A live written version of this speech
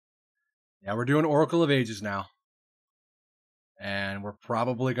Yeah, we're doing Oracle of Ages now. And we're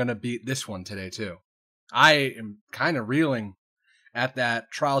probably going to beat this one today, too. I am kind of reeling at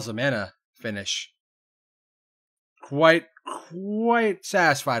that Trials of Mana finish. Quite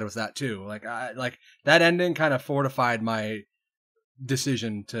satisfied with that, too. Like that ending kind of fortified my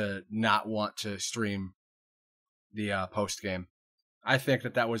decision to not want to stream the post game. I think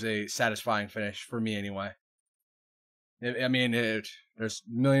that was a satisfying finish for me anyway. There's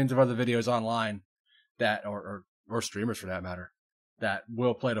millions of other videos online that, or streamers for that matter, that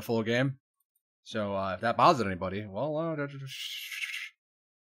will play the full game. So if that bothers anybody, well,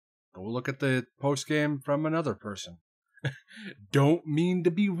 go look at the post game from another person. Don't mean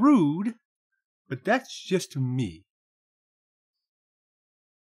to be rude, but that's just me.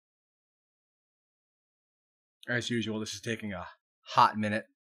 As usual, this is taking a hot minute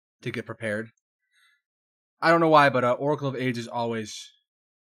to get prepared. I don't know why, but Oracle of Ages always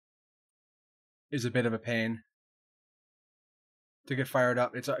is a bit of a pain to get fired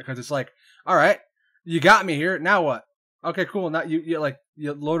up. It's because it's like, all right, you got me here. Now what? Okay, cool. Now you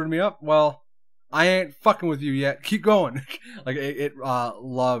loaded me up. Well, I ain't fucking with you yet. Keep going. Like it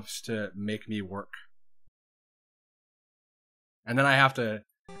loves to make me work, and then I have to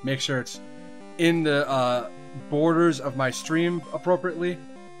make sure it's in the borders of my stream appropriately.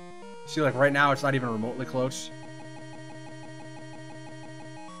 See, like right now, it's not even remotely close.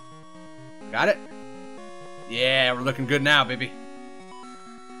 Got it? Yeah, we're looking good now, baby.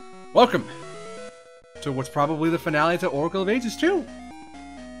 Welcome to what's probably the finale to Oracle of Ages 2.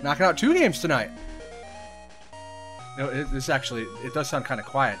 Knocking out 2 games tonight. You know, this actually, it does sound kind of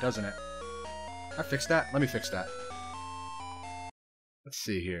quiet, doesn't it? I fixed that? Let me fix that. Let's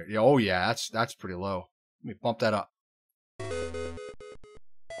see here. Yeah, oh yeah, that's pretty low. Let me bump that up.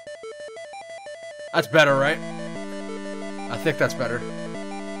 That's better, right? I think that's better.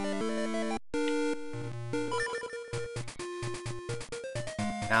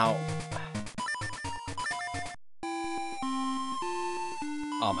 Now...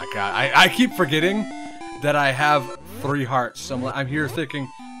 Oh my god, I keep forgetting that I have 3 hearts. So I'm here thinking,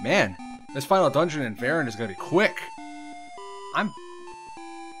 man, this final dungeon in Varen is gonna be quick. I'm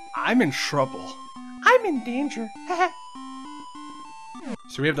in trouble. I'm in danger.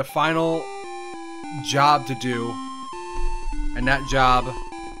 So we have the final job to do, and that job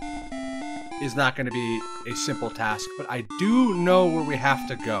is not going to be a simple task, but I do know where we have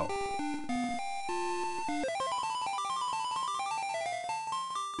to go.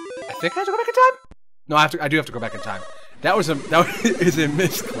 I think I have to go back in time? No, I do have to go back in time. That is a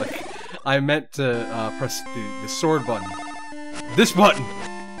misclick. I meant to press the sword button. This button!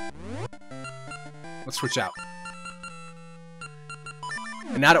 Let's switch out.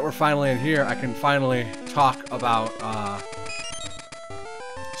 And now that we're finally in here, I can finally talk about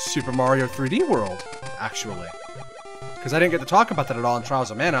Super Mario 3D World, actually. Because I didn't get to talk about that at all in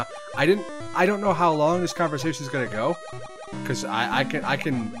Trials of Mana. I don't know how long this conversation is going to go. Because I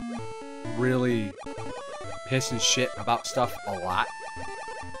can really piss and shit about stuff a lot.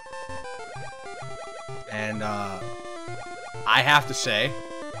 And I have to say,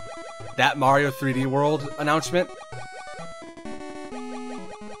 that Mario 3D World announcement,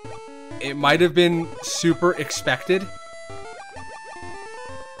 it might have been super expected.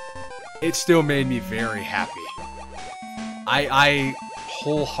 It still made me very happy. I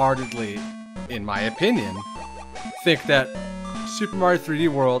wholeheartedly, in my opinion, think that Super Mario 3D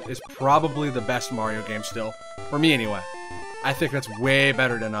World is probably the best Mario game still. For me, anyway. I think that's way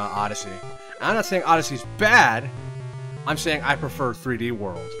better than Odyssey. I'm not saying Odyssey's bad. I'm saying I prefer 3D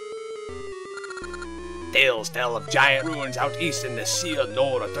World. Tales tell of giant ruins out east in the Sea of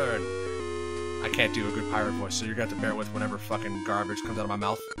No Return. I can't do a good pirate voice, so you're gonna have to bear with whenever fucking garbage comes out of my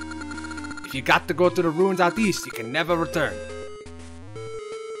mouth. If you got to go to the ruins out east, you can never return.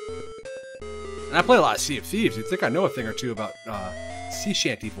 And I play a lot of Sea of Thieves. You'd think I know a thing or two about sea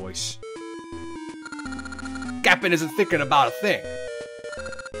shanty voice. Captain isn't thinking about a thing.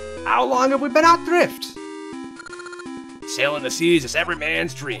 How long have we been adrift? Sailing the seas is every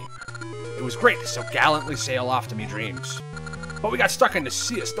man's dream. It was great to so gallantly sail off to me dreams. But we got stuck in the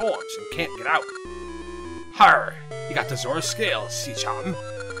sea of storms and can't get out. Har, you got the Zora scale, sea chum.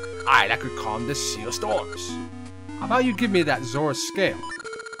 Aye, that could calm this sea of storms. How about you give me that Zora scale?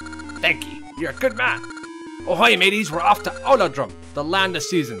 Thank you, you're a good man. Ahoy, mateys, we're off to Olodrum, the land of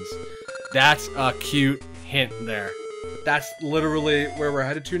seasons. That's a cute hint there. That's literally where we're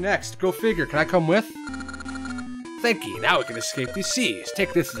headed to next. Go figure, can I come with? Thank you, now we can escape these seas.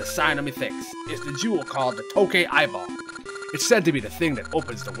 Take this as a sign of me thanks. It's the jewel called the Tokay Eyeball. It's said to be the thing that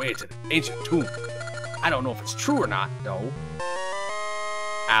opens the way to the ancient tomb. I don't know if it's true or not, though.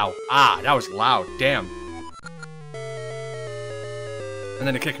 Ow. Ah, that was loud. Damn. And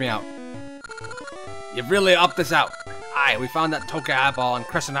then it kicked me out. You've really upped this out. Aye, we found that Toka eyeball on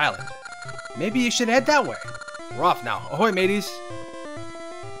Crescent Island. Maybe you should head that way. We're off now. Ahoy, mateys.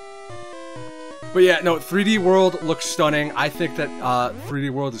 But yeah, no, 3D World looks stunning. I think that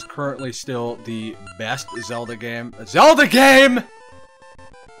 3D World is currently still the best Zelda game. Zelda game!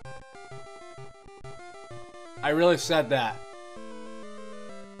 I really said that.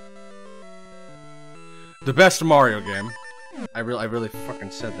 The best Mario game. I really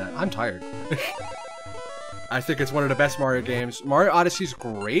fucking said that. I'm tired. I think it's one of the best Mario games. Mario Odyssey's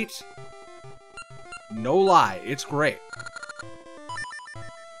great. No lie, it's great.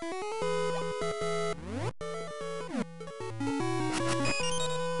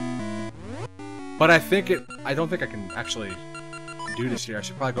 But I don't think I can actually do this here. I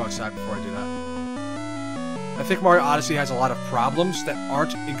should probably go outside before I do that. I think Mario Odyssey has a lot of problems that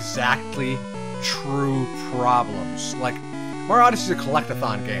aren't exactly true problems. Like, Mario Odyssey is a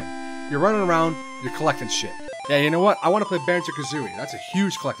collectathon game. You're running around, you're collecting shit. Yeah, you know what? I want to play Banjo-Kazooie. That's a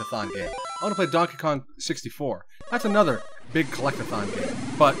huge collectathon game. I want to play Donkey Kong 64. That's another big collectathon game.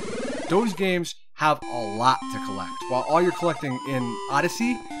 But those games have a lot to collect, while all you're collecting in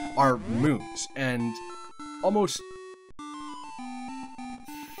Odyssey are moons. And almost...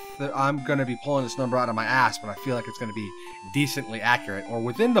 I'm going to be pulling this number out of my ass, but I feel like it's going to be decently accurate, or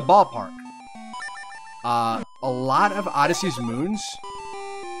within the ballpark. A lot of Odyssey's moons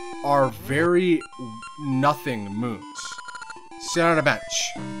are very nothing moons. Sit on a bench.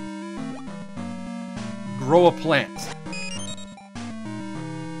 Grow a plant.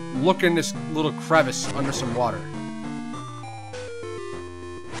 Look in this little crevice under some water.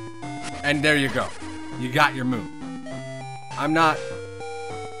 And there you go. You got your moon. I'm not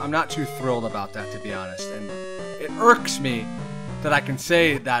too thrilled about that, to be honest. And it irks me that I can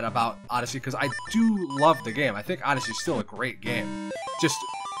say that about Odyssey, because I do love the game. I think Odyssey's still a great game. Just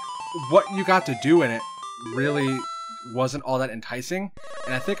what you got to do in it really wasn't all that enticing.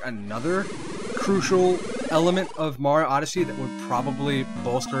 And I think another crucial element of Mario Odyssey that would probably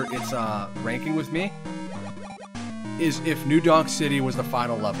bolster its ranking with me is if New Donk City was the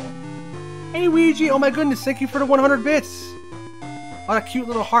final level. Hey Ouija, oh my goodness, thank you for the 100 bits! Oh, that cute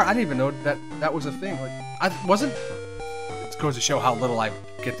little heart. I didn't even know that was a thing. Like, I wasn't... It goes to show how little I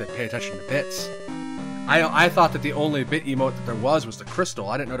get to pay attention to bits. I thought that the only bit emote that there was the crystal.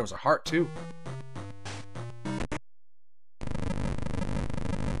 I didn't know there was a heart, too.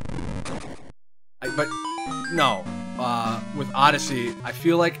 But, no. With Odyssey, I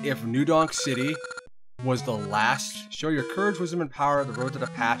feel like if New Donk City was the last... Show your courage, wisdom, and power. The road to the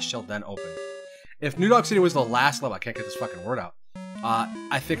past shall then open. If New Donk City was the last level... I can't get this fucking word out.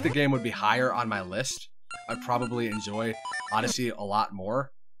 I think the game would be higher on my list. I'd probably enjoy Odyssey a lot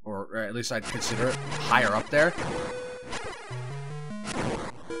more. Or at least I'd consider it higher up there.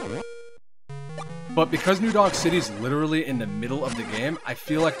 But because New Donk City's literally in the middle of the game, I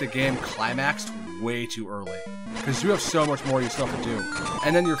feel like the game climaxed way too early. Because you have so much more you still have to do.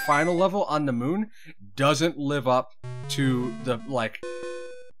 And then your final level on the moon doesn't live up to the, like,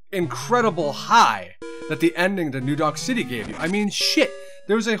 incredible high that the ending to New Donk City gave you. I mean, shit.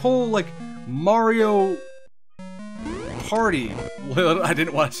 There was a whole, like, Mario... Party. I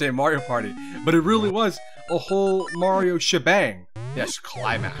didn't want to say Mario Party, but it really was a whole Mario shebang. Yes,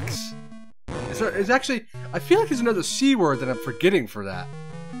 climax. Is actually, I feel like there's another C word that I'm forgetting for that.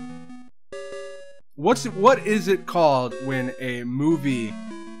 What is it called when a movie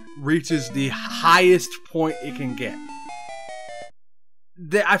reaches the highest point it can get?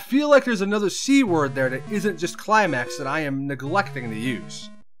 I feel like there's another C word there that isn't just climax that I am neglecting to use.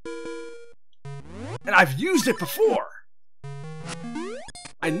 And I've used it before!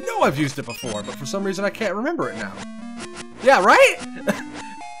 I know I've used it before, but for some reason I can't remember it now. Yeah, right?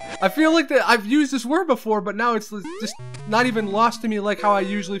 I feel like that I've used this word before, but now it's just not even lost to me like how I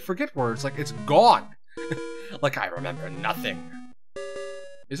usually forget words. Like, it's gone. Like I remember nothing.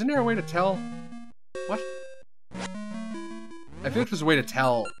 Isn't there a way to tell? What? I feel like there's a way to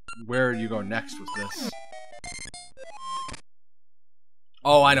tell where you go next with this.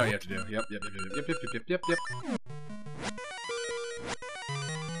 Oh, I know what you have to do. Yep.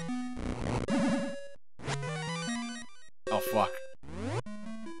 Oh, fuck.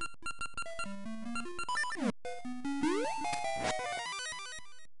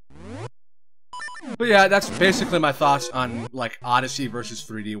 But yeah, that's basically my thoughts on, like, Odyssey versus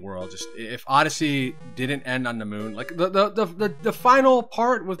 3D World. Just, if Odyssey didn't end on the moon, like, the final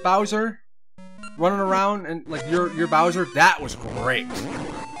part with Bowser running around and, like, your Bowser, that was great.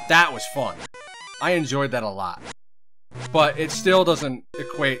 That was fun. I enjoyed that a lot. but it still doesn't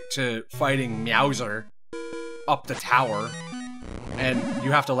equate to fighting Meowser up the tower, and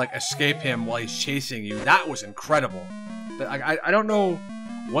you have to like escape him while he's chasing you. That was incredible. I don't know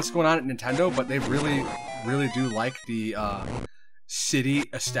what's going on at Nintendo, but they really do like the city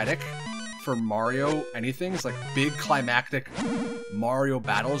aesthetic for Mario anything. It's like big climactic Mario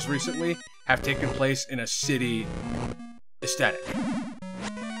battles recently have taken place in a city aesthetic.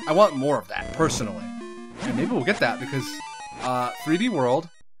 I want more of that, personally. And maybe we'll get that, because 3D World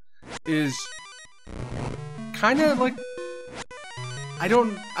is kind of like... I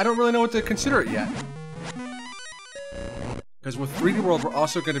don't really know what to consider it yet. Because with 3D World, we're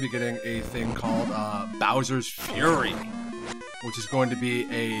also going to be getting a thing called Bowser's Fury, which is going to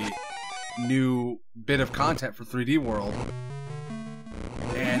be a new bit of content for 3D World.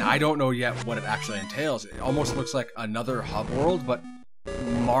 And I don't know yet what it actually entails. It almost looks like another hub world, but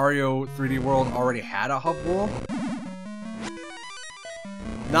Mario 3D World already had a hub world.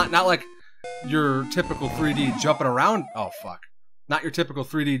 Not like your typical 3D jumping around. Oh fuck! Not your typical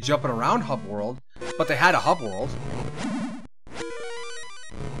 3D jumping around hub world, but they had a hub world.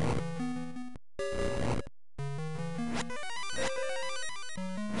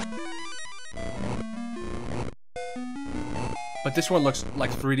 But this one looks like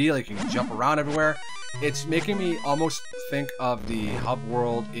 3D, like you can jump around everywhere. It's making me almost think of the hub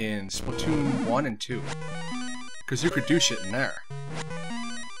world in Splatoon 1 and 2. Because you could do shit in there.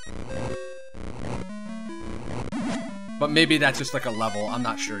 But maybe that's just like a level, I'm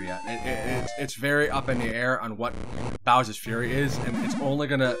not sure yet. It's very up in the air on what Bowser's Fury is, and it's only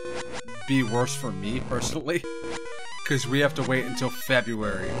gonna be worse for me, personally. Because we have to wait until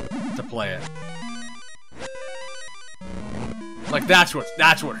February to play it. Like, that's what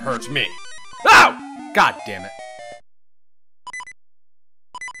hurts me. Ow! God damn it.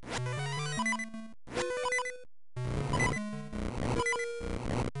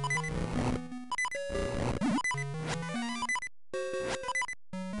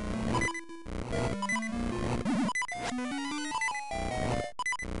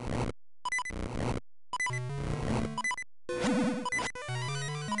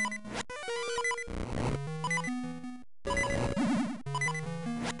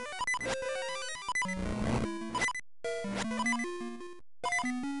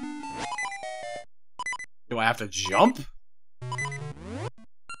 Do I have to jump?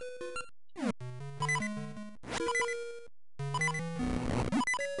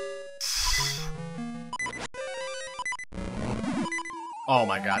 Oh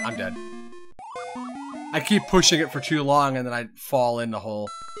my god, I'm dead. I keep pushing it for too long and then I fall in the hole.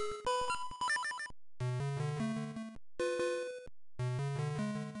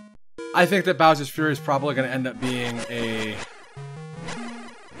 I think that Bowser's Fury is probably going to end up being a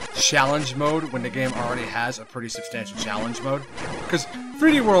challenge mode when the game already has a pretty substantial challenge mode. Because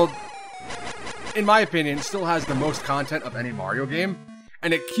 3D World, in my opinion, still has the most content of any Mario game,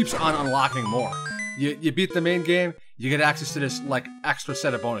 and it keeps on unlocking more. You beat the main game, you get access to this like extra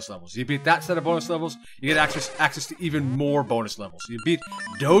set of bonus levels. You beat that set of bonus levels, you get access to even more bonus levels. You beat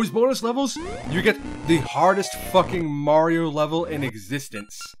those bonus levels, you get the hardest fucking Mario level in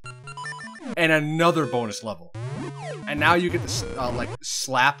existence. And another bonus level. And now you get to like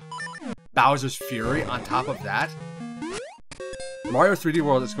slap Bowser's Fury on top of that. Mario 3D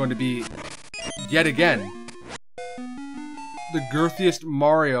World is going to be, yet again, the girthiest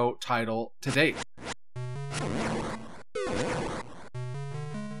Mario title to date.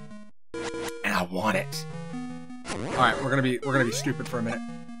 And I want it. Alright, we're gonna be stupid for a minute.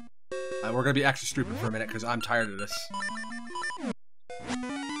 We're gonna be extra stupid for a minute because I'm tired of this.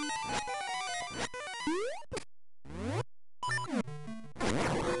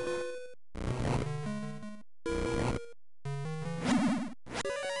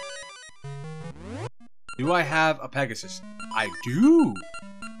 Do I have a Pegasus? I do!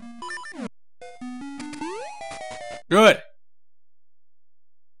 Good!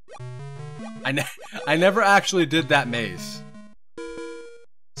 I never actually did that maze.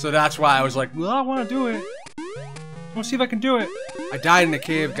 So that's why I was like, well, I want to do it. I want to see if I can do it. I died in the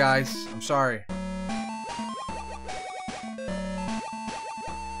cave, guys. I'm sorry.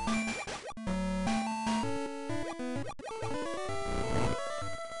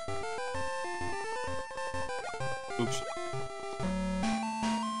 Oops.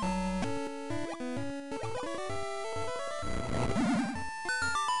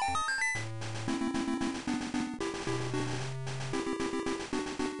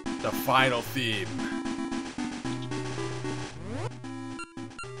 The final theme.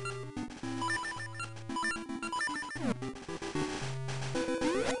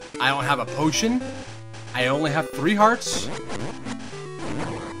 I don't have a potion? I only have 3 hearts.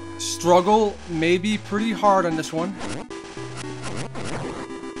 Struggle may be pretty hard on this one.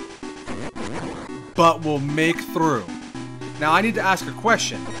 But we'll make through. Now I need to ask a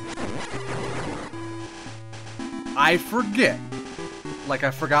question. I forget. Like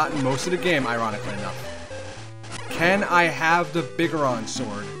I've forgotten most of the game, ironically enough. Can I have the Bigoron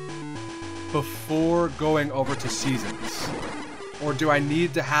sword before going over to Seasons? Or do I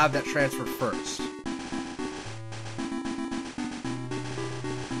need to have that transfer first?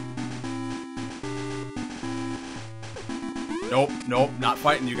 Nope, not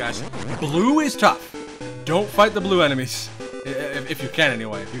fighting you guys. Blue is tough. Don't fight the blue enemies. If you can,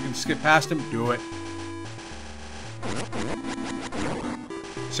 anyway. If you can skip past them, do it.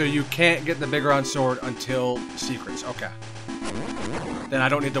 So you can't get the Bigoron sword until Secrets. Okay. Then I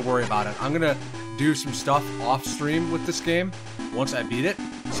don't need to worry about it. I'm gonna do some stuff off stream with this game once I beat it,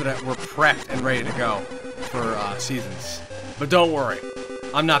 so that we're prepped and ready to go for Seasons. But don't worry,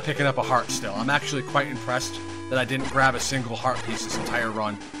 I'm not picking up a heart still. I'm actually quite impressed that I didn't grab a single heart piece this entire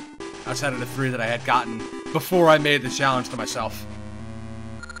run, outside of the 3 that I had gotten before I made the challenge to myself.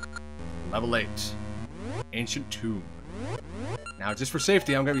 Level 8. Ancient Tomb. Now, just for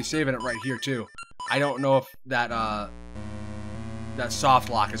safety, I'm going to be saving it right here, too. I don't know if that, that soft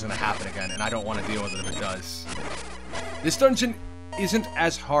lock is going to happen again, and I don't want to deal with it if it does. This dungeon isn't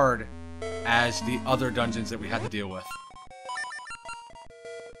as hard as the other dungeons that we had to deal with.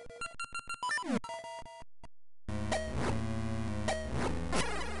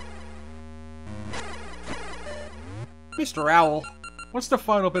 Mr. Owl, what's the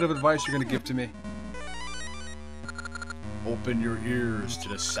final bit of advice you're going to give to me? Open your ears to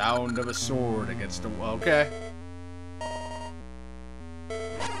the sound of a sword against a... Okay.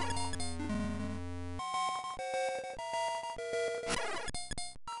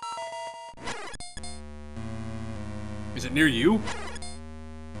 Is it near you?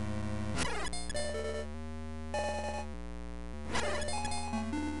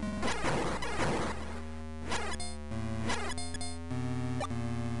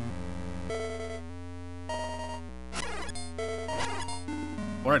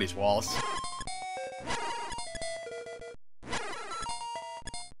 One of these walls.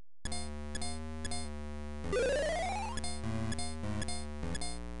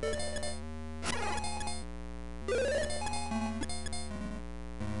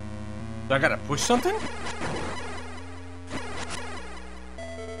 Do I gotta push something?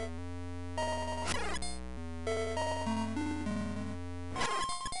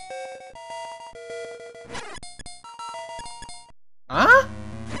 Huh?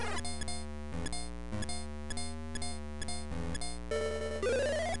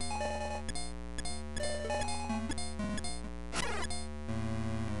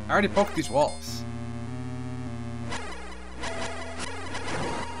 I already poked these walls.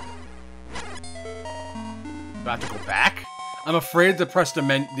 Do I have to go back? I'm afraid to press the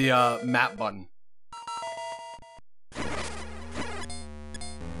map button.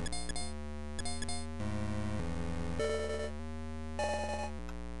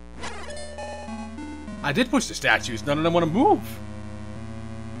 I did push the statues. None of them want to move.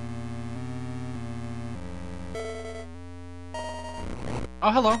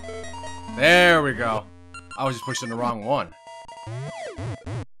 Oh, hello. There we go. I was just pushing the wrong one.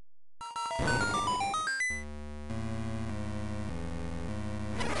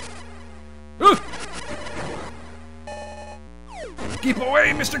 Keep away,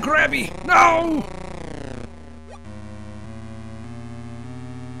 Mr. Krabby! No!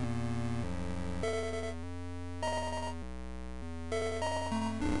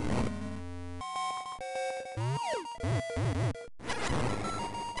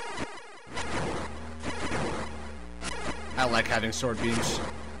 I like having sword beams.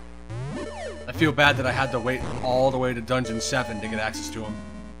 I feel bad that I had to wait all the way to Dungeon 7 to get access to them.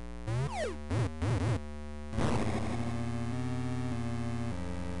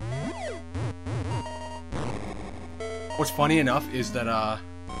 What's funny enough is that,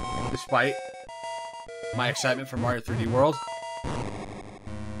 despite my excitement for Mario 3D World,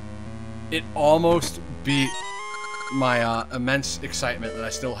 it almost beat my immense excitement that I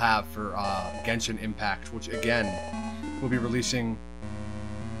still have for Genshin Impact, which again will be releasing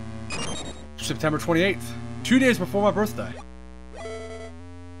September 28th, 2 days before my birthday.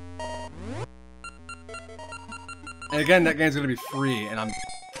 And again, that game's going to be free, and I'm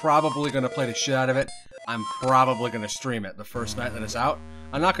probably going to play the shit out of it. I'm probably going to stream it the first night that it's out.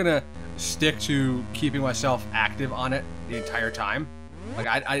 I'm not going to stick to keeping myself active on it the entire time. Like,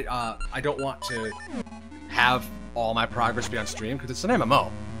 I don't want to have all my progress be on stream, because it's an MMO.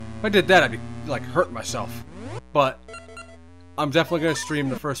 If I did that, I'd be, like, hurting myself. But I'm definitely going to stream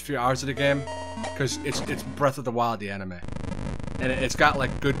the first few hours of the game, because it's Breath of the Wild, the anime. And it's got,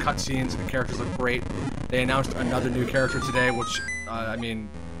 like, good cutscenes, and the characters look great. They announced another new character today, which, I mean,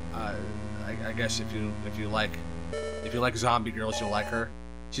 I guess if you like zombie girls, you'll like her.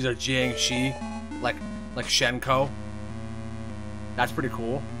 She's a Jiangshi, like Shenko. That's pretty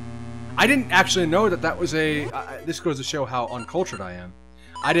cool. I didn't actually know that was a... this goes to show how uncultured I am.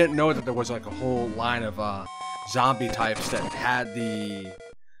 I didn't know that there was like a whole line of zombie types that had the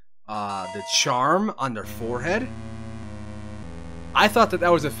charm on their forehead. I thought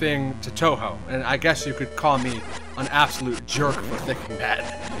that was a thing to Toho, and I guess you could call me an absolute jerk for thinking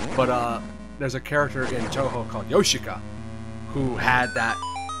that. But there's a character in Toho called Yoshika who had that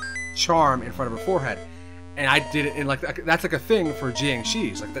charm in front of her forehead. And I did it in like, that's like a thing for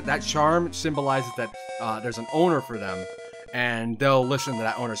Jiangshis. Like that charm symbolizes that there's an owner for them, and they'll listen to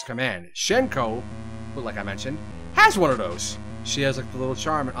that owner's command. Shenko, like I mentioned, has one of those. She has like the little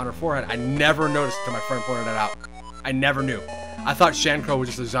charm on her forehead. I never noticed until my friend pointed that out. I never knew. I thought Shenko was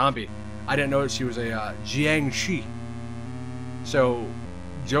just a zombie. I didn't know that she was a Jiangshi. So,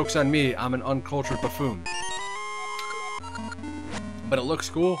 joke's on me, I'm an uncultured buffoon. But it looks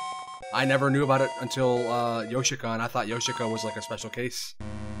cool. I never knew about it until Yoshika, and I thought Yoshika was like a special case.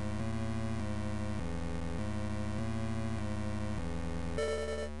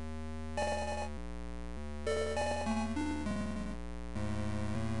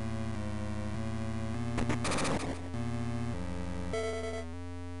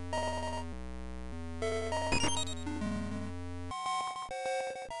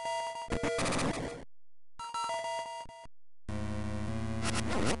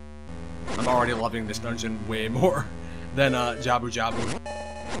 I'm already loving this dungeon way more than Jabu Jabu.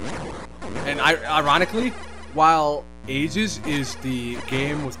 And ironically, while Ages is the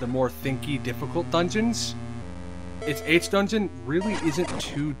game with the more thinky, difficult dungeons, its 8th dungeon really isn't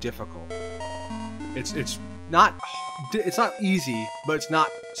too difficult. It's not easy, but it's not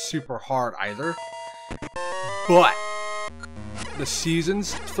super hard either. But the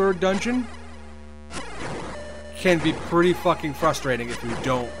Season's 3rd dungeon can be pretty fucking frustrating if you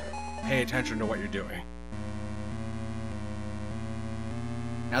don't pay attention to what you're doing.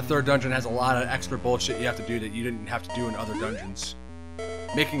 That 3rd dungeon has a lot of extra bullshit you have to do that you didn't have to do in other dungeons,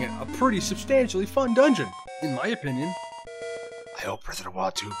 making it a pretty substantially fun dungeon, in my opinion. I hope Breath of the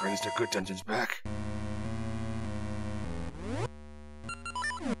Wild 2 brings their good dungeons back.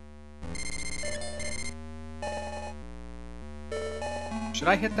 Should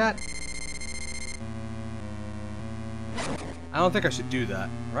I hit that? I don't think I should do that,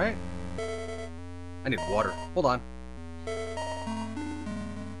 right? I need water. Hold on.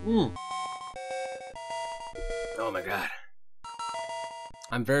 Oh my god.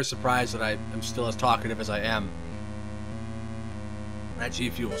 I'm very surprised that I am still as talkative as I am. That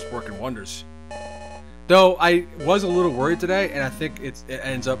G Fuel is working wonders. Though I was a little worried today, and I think it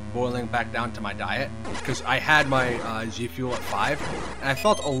ends up boiling back down to my diet, because I had my G Fuel at 5, and I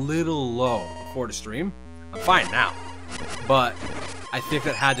felt a little low before the stream. I'm fine now. But I think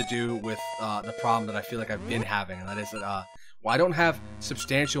that had to do with the problem that I feel like I've been having, and that is that while I don't have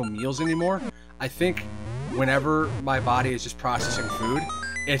substantial meals anymore, I think whenever my body is just processing food,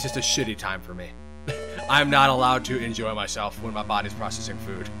 it's just a shitty time for me. I'm not allowed to enjoy myself when my body's processing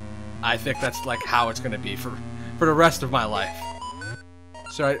food. I think that's like how it's going to be for the rest of my life.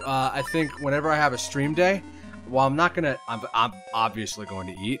 So I think whenever I have a stream day, while I'm not gonna, I'm obviously going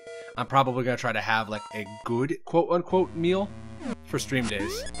to eat. I'm probably gonna try to have like a good quote-unquote meal for stream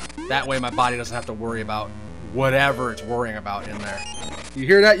days. That way my body doesn't have to worry about whatever it's worrying about in there. You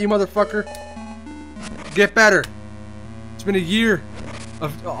hear that, you motherfucker? Get better. It's been a year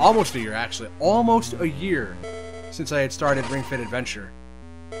of, almost a year actually, almost a year since I had started Ring Fit Adventure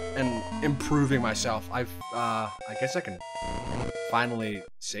and improving myself. I guess I can finally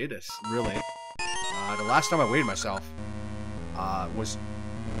say this, really. The last time I weighed myself was...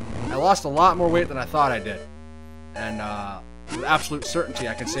 I lost a lot more weight than I thought I did. And with absolute certainty,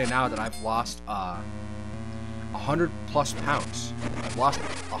 I can say now that I've lost 100 plus pounds. I've lost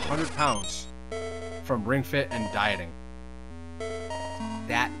 100 pounds from Ring Fit and dieting.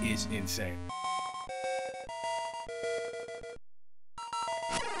 That is insane.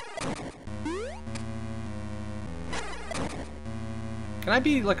 Can I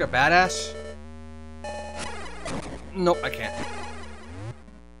be like a badass? Nope, I can't.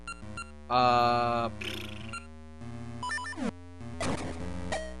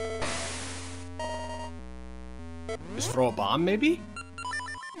 Just throw a bomb, maybe?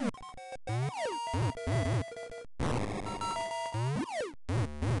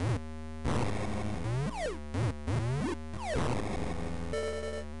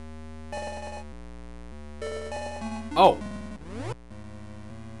 Oh.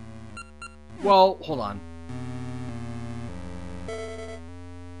 Well, hold on.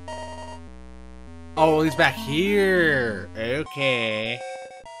 Oh, he's back here. Okay.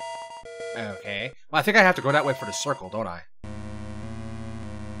 Okay. Well, I think I have to go that way for the circle, don't I?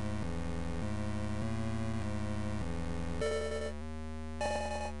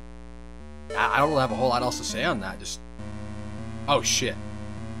 I don't have a whole lot else to say on that. Just... Oh, shit.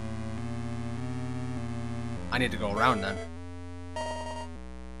 I need to go around then.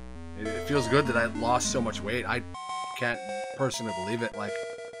 It feels good that I lost so much weight. I can't personally believe it. Like,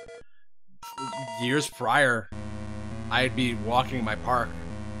 years prior, I'd be walking my park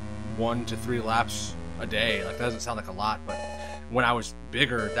 1 to 3 laps a day. Like, that doesn't sound like a lot, but when I was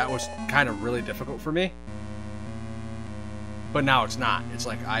bigger, that was kind of really difficult for me. But now it's not. It's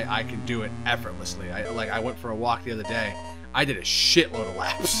like I can do it effortlessly. I went for a walk the other day. I did a shitload of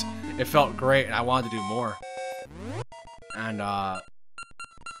laps. It felt great, and I wanted to do more. And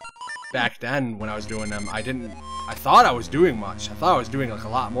back then, when I was doing them, I thought I was doing much. I thought I was doing like a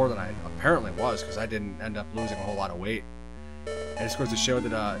lot more than I apparently was, because I didn't end up losing a whole lot of weight. And it just goes to show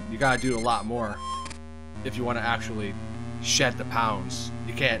that you gotta do a lot more if you want to actually shed the pounds.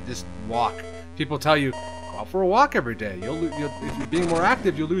 You can't just walk. People tell you, go out for a walk every day. If you're being more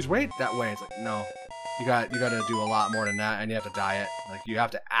active, you'll lose weight that way. It's like, no, you gotta do a lot more than that, and you have to diet. Like, you have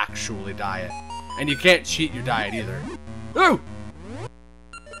to actually diet, and you can't cheat your diet either. Ooh!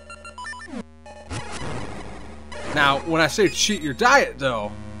 Now, when I say cheat your diet,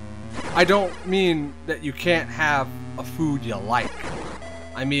 though, I don't mean that you can't have a food you like.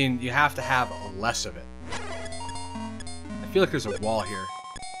 I mean, you have to have less of it. I feel like there's a wall here.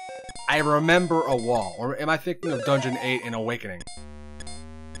 I remember a wall. Or am I thinking of Dungeon 8 in Awakening?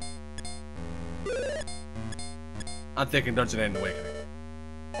 I'm thinking Dungeon 8 in Awakening.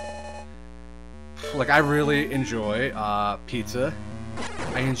 Like, I really enjoy pizza.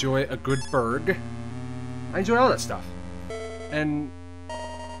 I enjoy a good burg. I enjoy all that stuff. And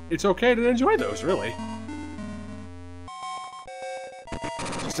it's okay to enjoy those, really.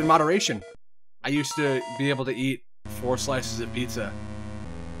 Just in moderation. I used to be able to eat 4 slices of pizza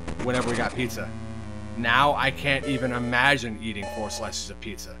whenever we got pizza. Now I can't even imagine eating 4 slices of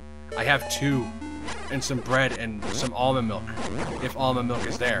pizza. I have 2 and some bread and some almond milk, if almond milk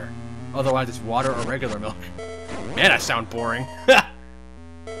is there. Otherwise it's water or regular milk. Man, I sound boring.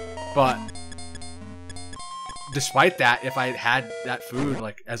 But despite that, if I had that food,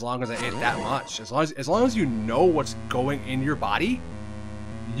 like, as long as I ate that much, as long as you know what's going in your body,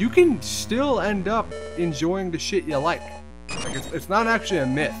 you can still end up enjoying the shit you like. Like, it's not actually a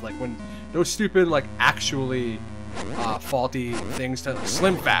myth. Like, when those stupid, like, actually faulty things to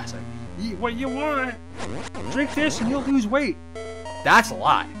Slim Fast, like, eat what you want, drink this and you'll lose weight. That's a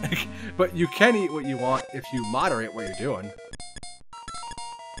lie. But you can eat what you want if you moderate what you're doing.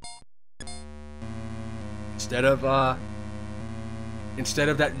 Instead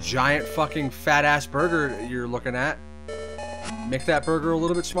of that giant fucking fat ass burger you're looking at, make that burger a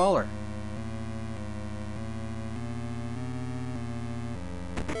little bit smaller.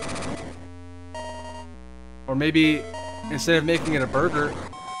 Or maybe instead of making it a burger,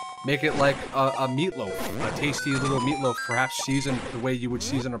 make it like a meatloaf, a tasty little meatloaf, perhaps seasoned the way you would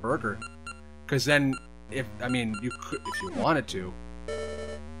season a burger. Because then, if you wanted to,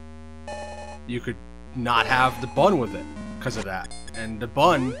 you could not have the bun with it because of that. And the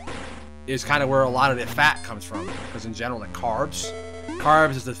bun is kind of where a lot of the fat comes from, because in general, like, carbs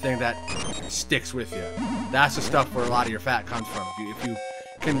is the thing that sticks with you. That's the stuff where a lot of your fat comes from. If you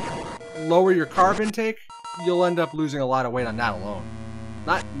can lower your carb intake, you'll end up losing a lot of weight on that alone.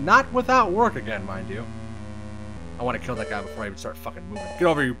 Not without work again, mind you. I want to kill that guy before I even start fucking moving. Get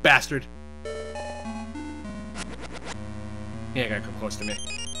over here, you bastard! He ain't gonna come close to me.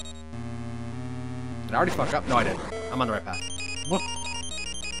 Did I already fuck up? No, I didn't. I'm on the right path. Whoop.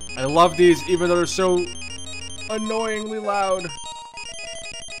 I love these, even though they're so annoyingly loud.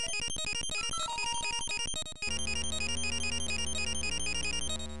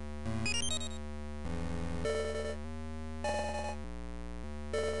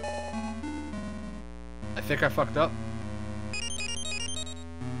 I think I fucked up.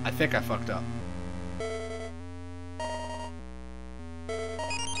 I think I fucked up.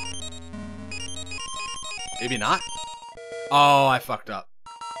 Maybe not? Oh, I fucked up.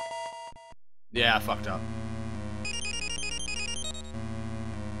 Yeah, I fucked up. You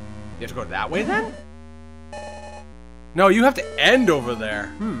have to go that way then? No, you have to end over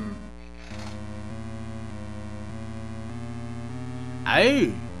there.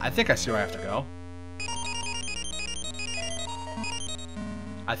 I think I see where I have to go.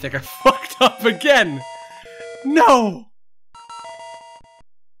 I think I fucked up again. No!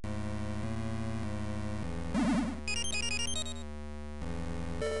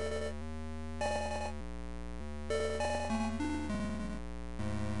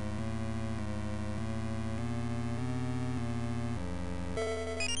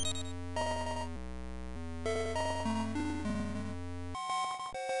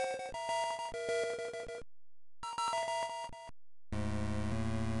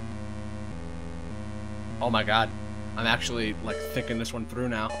 Oh my god. I'm actually, like, thinking this one through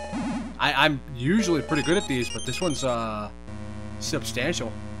now. I'm usually pretty good at these, but this one's,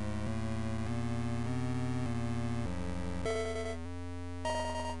 substantial.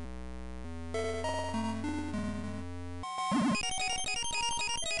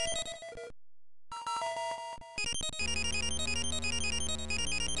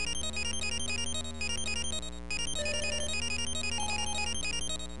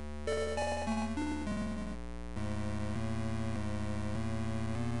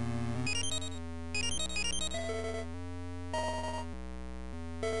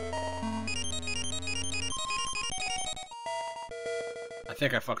 I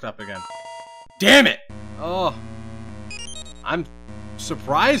think I fucked up again. Damn it! Oh. I'm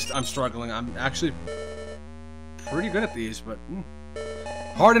surprised I'm struggling. I'm actually pretty good at these, but...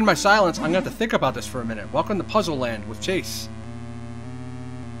 Pardon my silence. I'm going to have to think about this for a minute. Welcome to Puzzle Land with Chase.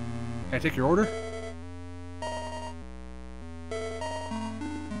 Can I take your order?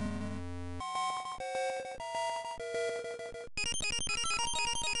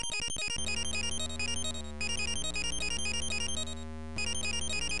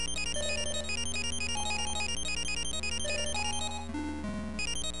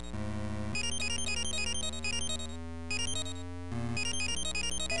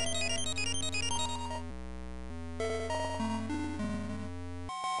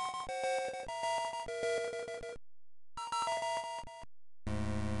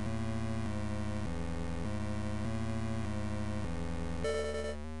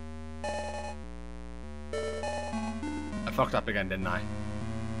 I fucked up again, didn't I?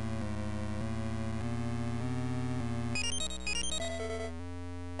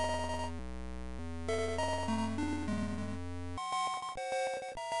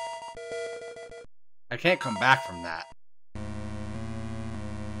 I can't come back from that.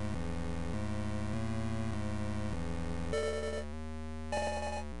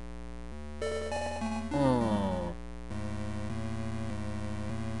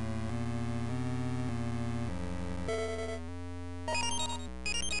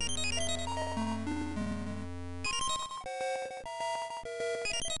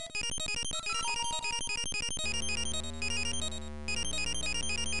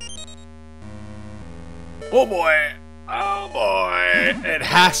 Oh boy! Oh boy! It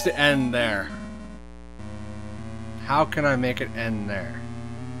has to end there. How can I make it end there?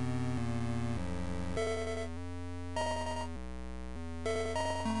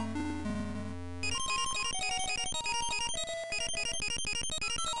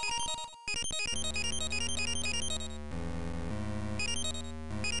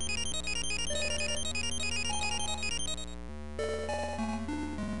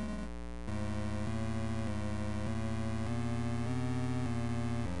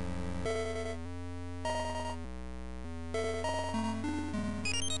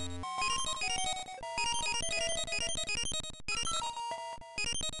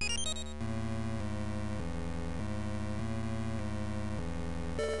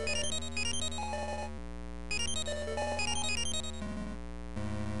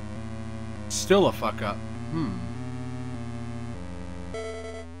 Still a fuck up.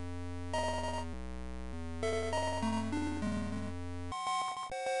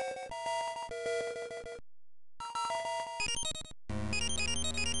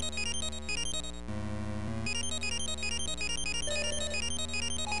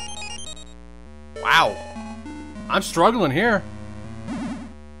 Wow. I'm struggling here.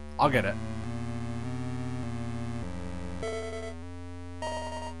 I'll get it.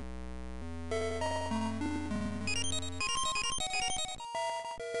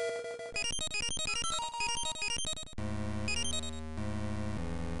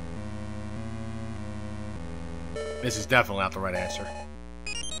 This is definitely not the right answer.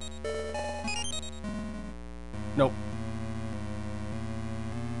 Nope.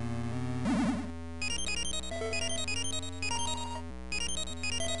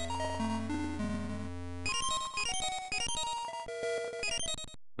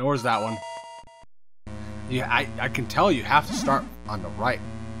 Where's that one? Yeah, I can tell you have to start on the right.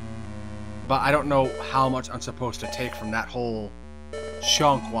 But I don't know how much I'm supposed to take from that whole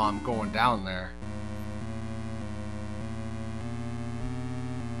chunk while I'm going down there.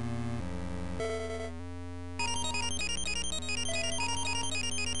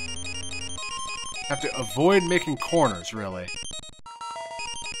 Have to avoid making corners, really.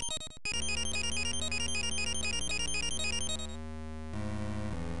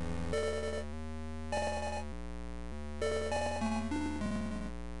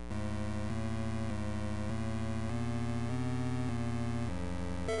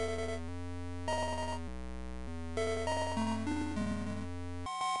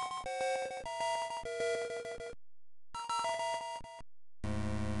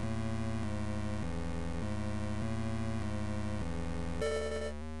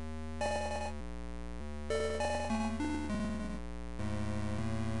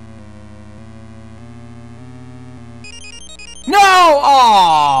 No!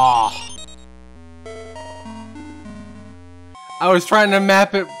 Aww! I was trying to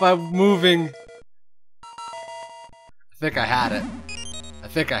map it by moving. I think I had it. I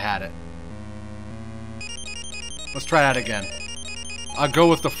think I had it. Let's try that again. I'll go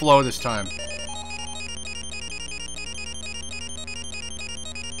with the flow this time.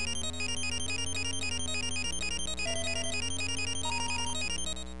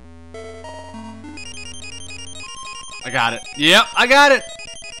 I got it. Yep, I got it!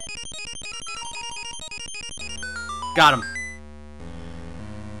 Got him.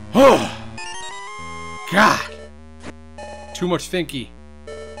 Oh! God! Too much thinky.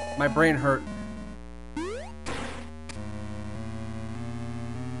 My brain hurt.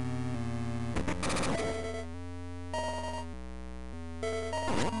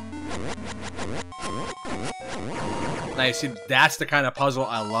 Nice. See, that's the kind of puzzle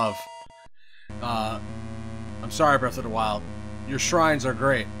I love. I'm sorry, Breath of the Wild. Your shrines are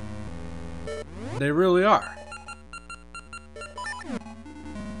great. They really are.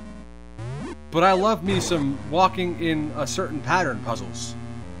 But I love me some walking in a certain pattern puzzles.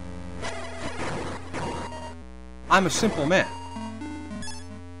 I'm a simple man.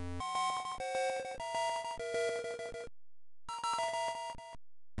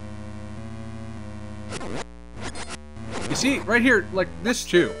 You see, right here, like this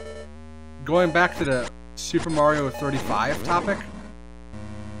too. Going back to the Super Mario 35 topic,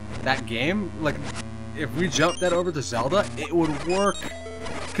 that game, like, if we jump that over to Zelda, it would work.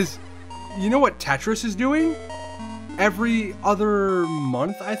 Because, you know what Tetris is doing? Every other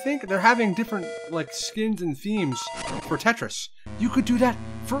month, I think, they're having different, like, skins and themes for Tetris. You could do that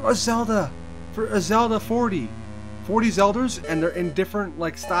for a Zelda 40. 40 Zeldas, and they're in different,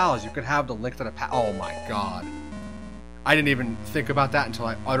 like, styles. You could have the Link to the Past. Oh my god. I didn't even think about that until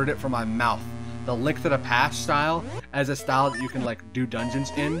I uttered it from my mouth. The Link to the Past style as a style that you can like do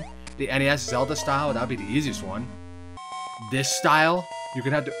dungeons in. The NES Zelda style, that would be the easiest one. This style, you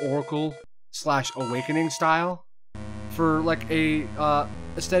could have the Oracle / Awakening style for like a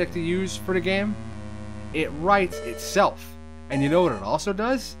aesthetic to use for the game. It writes itself. And you know what it also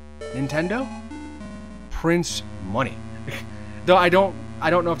does? Nintendo? Prints money. Though I don't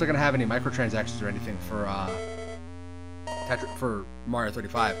know if they're gonna have any microtransactions or anything for Mario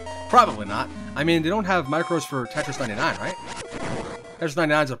 35. Probably not. I mean, they don't have micros for Tetris 99, right? Tetris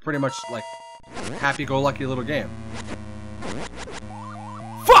 99 is a pretty much, like, happy-go-lucky little game.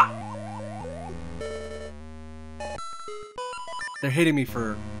 Fuck! They're hitting me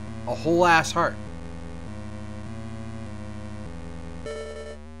for a whole ass heart.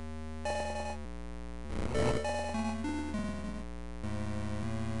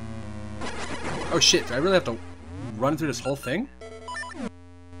 Oh shit, do I really have to run through this whole thing?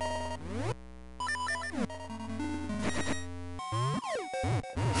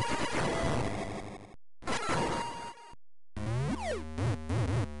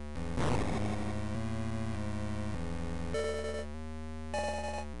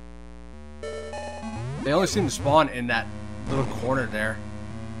 They only seem to spawn in that little corner there.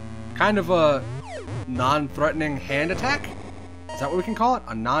 Kind of a non-threatening hand attack? Is that what we can call it?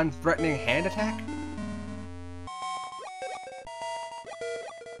 A non-threatening hand attack?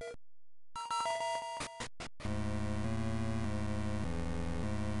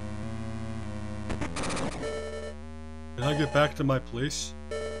 Can I get back to my place?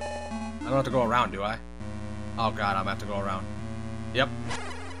 I don't have to go around, do I? Oh god, I'm gonna have to go around. Yep.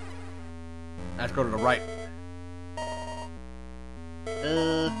 I have to go to the right.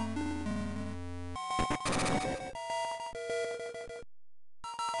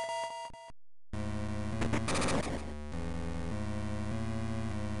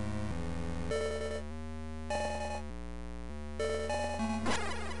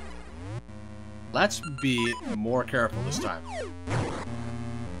 Let's be more careful this time.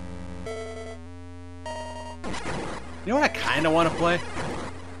 You know what I kind of want to play?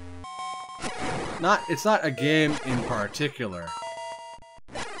 It's not a game in particular,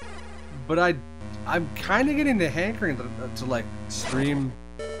 but I I'm kind of getting the hankering to like stream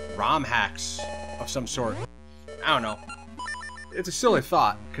ROM hacks of some sort. I don't know. It's a silly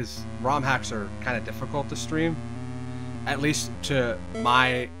thought because ROM hacks are kind of difficult to stream, at least to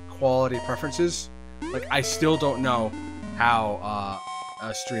my quality preferences. Like I still don't know how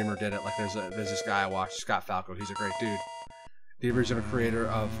a streamer did it. Like there's this guy I watched, Scott Falco. He's a great dude. The original creator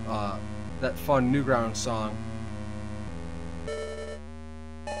of that fun Newgrounds song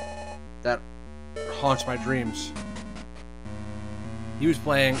that haunts my dreams. He was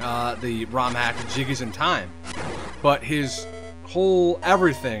playing the ROM hack Jiggies in Time, but his whole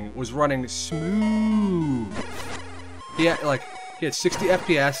everything was running smooth. He had 60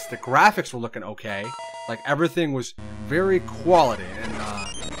 FPS. The graphics were looking okay. Like everything was very quality, and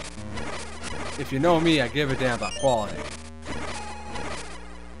if you know me, I give a damn about quality.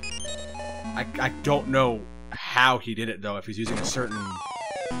 I don't know how he did it though, if he's using a certain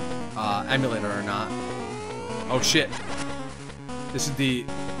emulator or not. Oh shit! This is the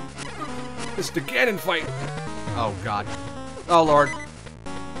Ganon fight. Oh god. Oh lord.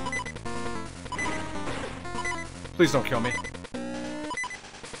 Please don't kill me.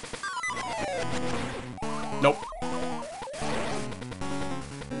 Nope.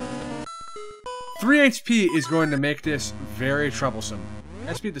 3 HP is going to make this very troublesome. Can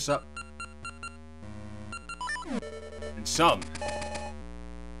I speed this up? And some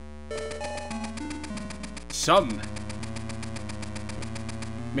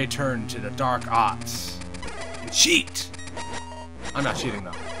may turn to the dark arts and cheat. I'm not cheating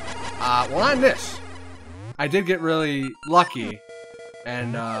though. Well, on this, I did get really lucky,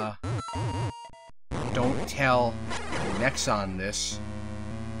 and don't tell Nexon this.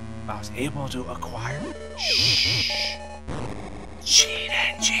 I was able to acquire Cheat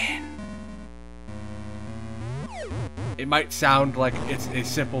Engine. It might sound like it's a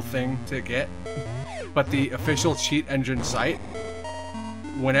simple thing to get, but the official Cheat Engine site,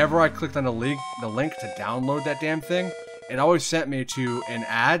 whenever I clicked on the link to download that damn thing, it always sent me to an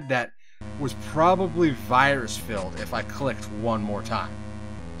ad that was probably virus-filled if I clicked one more time.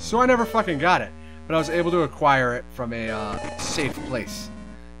 So I never fucking got it, but I was able to acquire it from a safe place,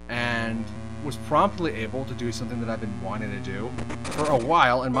 and was promptly able to do something that I've been wanting to do for a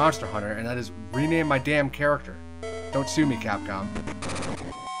while in Monster Hunter, and that is rename my damn character. Don't sue me, Capcom.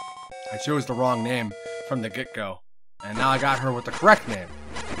 I chose the wrong name from the get-go, and now I got her with the correct name.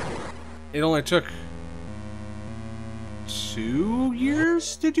 It only took 2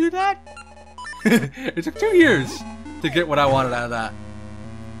 years to do that? It took 2 years to get what I wanted out of that.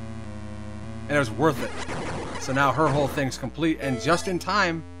 And it was worth it. So now her whole thing's complete, and just in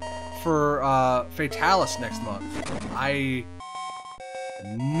time for Fatalis next month. I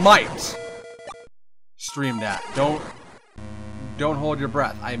might stream that. Don't hold your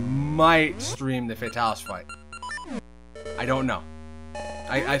breath. I might stream the Fatalis fight. I don't know.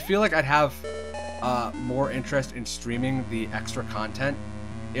 I feel like I'd have more interest in streaming the extra content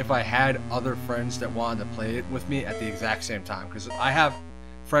if I had other friends that wanted to play it with me at the exact same time. Because I have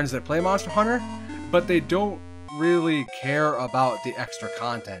friends that play Monster Hunter, but they don't really care about the extra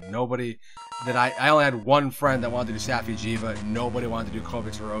content. Nobody that I only had one friend that wanted to do Safi G, but nobody wanted to do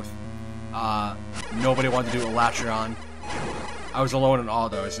Kovix Roth. Nobody wanted to do Elatreon. I was alone in all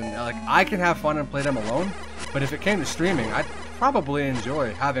those, and like I can have fun and play them alone, but if it came to streaming, I'd probably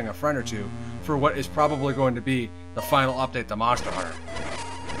enjoy having a friend or two for what is probably going to be the final update to Monster Hunter.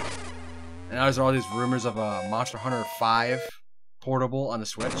 And now there's all these rumors of a Monster Hunter 5 portable on the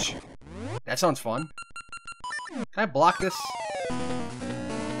Switch. That sounds fun. Can I block this?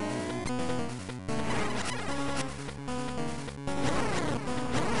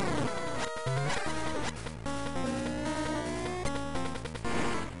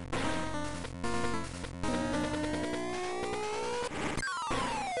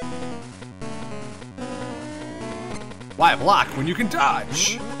 Why block when you can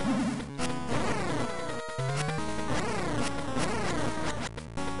dodge?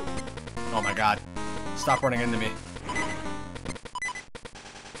 Oh my god. Stop running into me.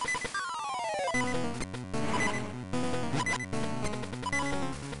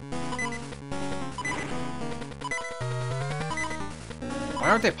 Why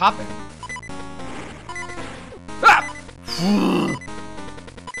aren't they popping? Ah!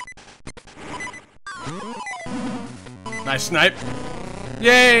 Nice snipe.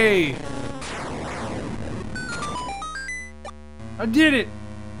 Yay! I did it!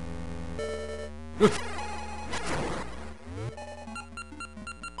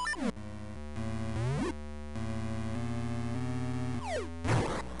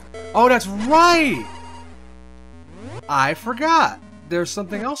 Oh, that's right! I forgot. there's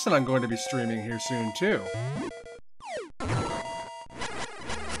something else that I'm going to be streaming here soon, too.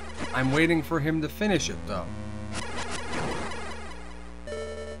 I'm waiting for him to finish it, though.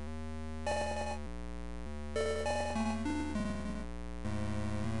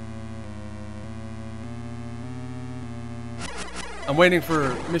 I'm waiting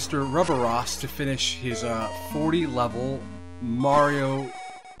for Mr. Rubber Ross to finish his 40-level Mario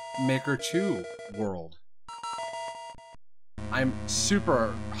Maker 2 world. I'm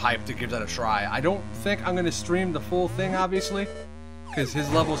super hyped to give that a try. I don't think I'm going to stream the full thing, obviously, because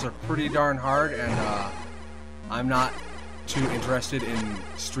his levels are pretty darn hard, and I'm not too interested in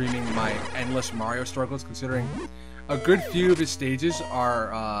streaming my endless Mario struggles, considering a good few of his stages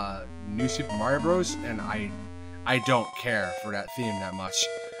are New Super Mario Bros., and I don't care for that theme that much.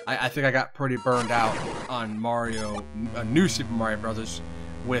 I think I got pretty burned out on Mario, New Super Mario Brothers,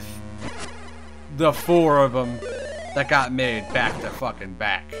 with the 4 of them that got made back to fucking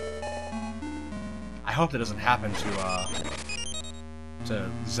back. I hope that doesn't happen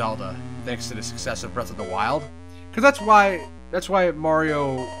to Zelda, thanks to the success of Breath of the Wild, because that's why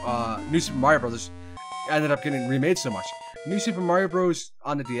Mario, New Super Mario Brothers ended up getting remade so much. New Super Mario Bros.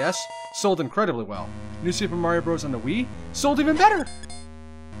 On the DS sold incredibly well. New Super Mario Bros. On the Wii sold even better.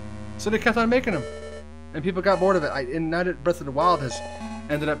 So they kept on making them, and people got bored of it. And now that Breath of the Wild has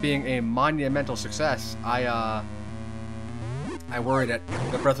ended up being a monumental success, I worry that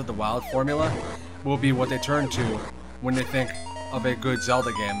the Breath of the Wild formula will be what they turn to when they think of a good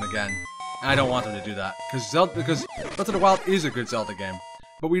Zelda game again. And I don't want them to do that, because Breath of the Wild is a good Zelda game,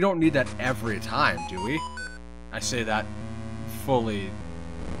 but we don't need that every time, do we? I say that fully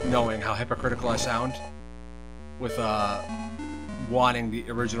knowing how hypocritical I sound with wanting the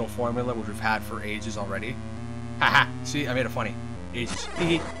original formula, which we've had for ages already. Haha, see, I made it funny. Ages.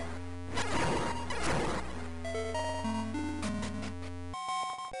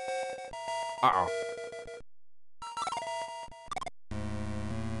 Uh-oh.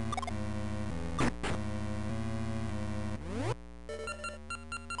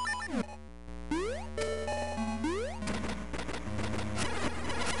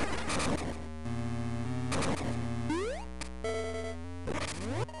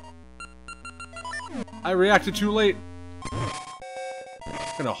 I reacted too late. I'm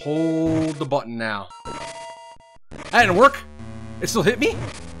gonna hold the button now. That didn't work. It still hit me?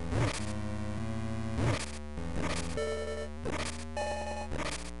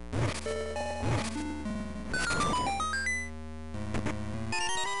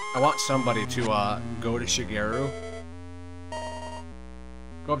 I want somebody to go to Shigeru.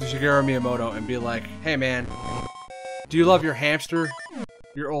 Go up to Shigeru Miyamoto and be like, "Hey man, do you love your hamster?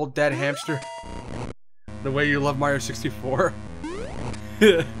 Your old dead hamster? The way you love Mario 64?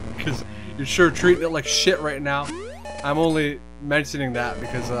 Because you're sure treating it like shit right now." I'm only mentioning that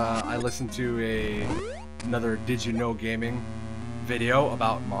because I listened to another Did You Know Gaming video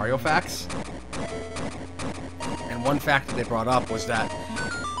about Mario facts. And one fact that they brought up was that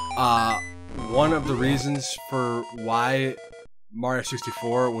one of the reasons for why Mario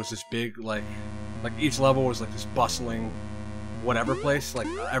 64 was this big, like each level was like this bustling whatever place, like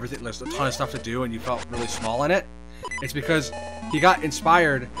everything, there's a ton of stuff to do and you felt really small in it. It's because he got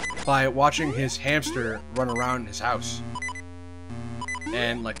inspired by watching his hamster run around his house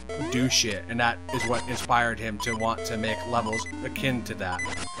and like do shit, and that is what inspired him to want to make levels akin to that.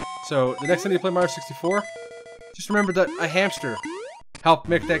 So the next time you play Mario 64, just remember that a hamster helped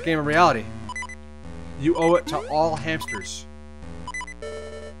make that game a reality. You owe it to all hamsters.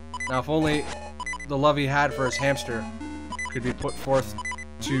 Now if only the love he had for his hamster could be put forth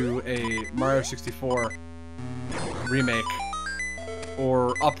to a Mario 64 remake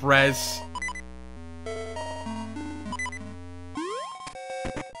or up-res. I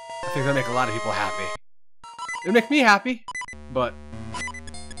think that'd make a lot of people happy. It'd make me happy, but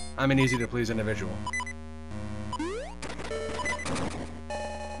I'm an easy-to-please individual.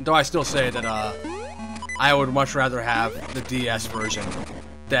 Though I still say that I would much rather have the DS version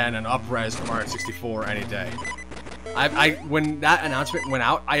than an up-res Mario 64 any day. When that announcement went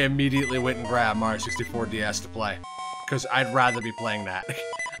out, I immediately went and grabbed Mario 64 DS to play, because I'd rather be playing that.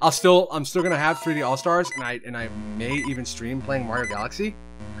 I'm still gonna have 3D All Stars, and I may even stream playing Mario Galaxy.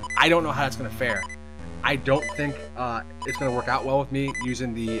 I don't know how that's gonna fare. I don't think it's gonna work out well with me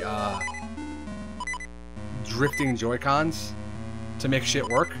using the drifting Joy-Cons to make shit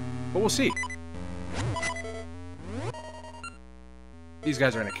work, but we'll see. These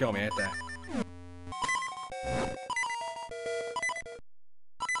guys are gonna kill me, ain't they?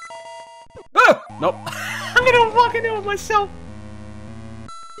 Ah! Nope. I'm gonna fucking do it myself.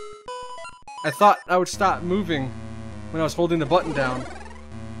 I thought I would stop moving when I was holding the button down.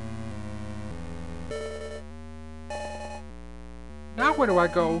 Now where do I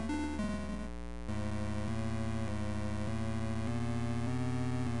go?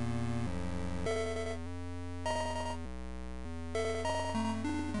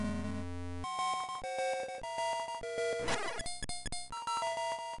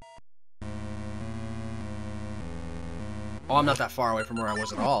 Oh, I'm not that far away from where I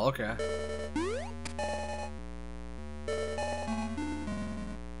was at all. Okay.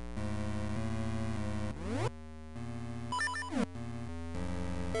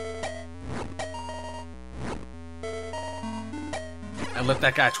 I lit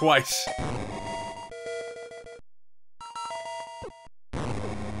that guy twice.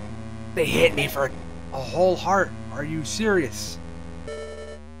 They hit me for a whole heart. Are you serious?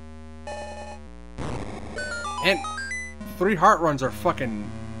 And 3 heart runs are fucking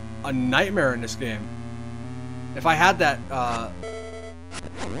a nightmare in this game. If I had that,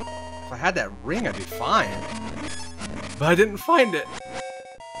 ring, I'd be fine. But I didn't find it.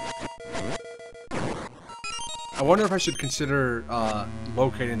 I wonder if I should consider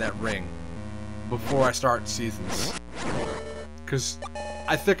locating that ring before I start seasons. Because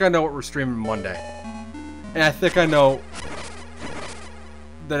I think I know what we're streaming Monday. And I think I know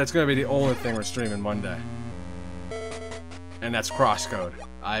that it's going to be the only thing we're streaming Monday. And that's Crosscode.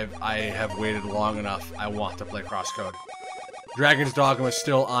 I have waited long enough. I want to play Crosscode. Dragon's Dogma is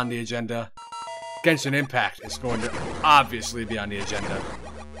still on the agenda. Genshin Impact is going to obviously be on the agenda.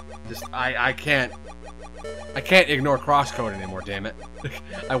 Just I can't ignore Crosscode anymore, damn it.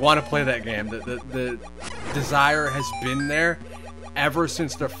 I want to play that game. The desire has been there ever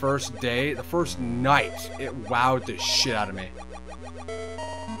since the first day, the first night. It wowed the shit out of me.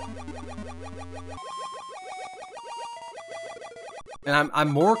 And I'm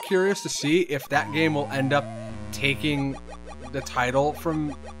more curious to see if that game will end up taking the title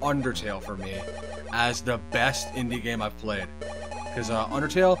from Undertale for me as the best indie game I've played. Because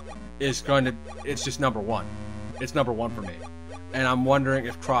Undertale is it's just #1. It's #1 for me. And I'm wondering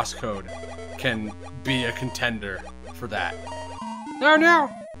if Crosscode can be a contender for that. No, no!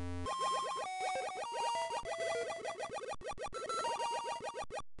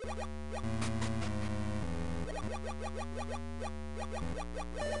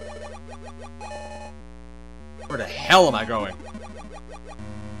 Where the hell am I going?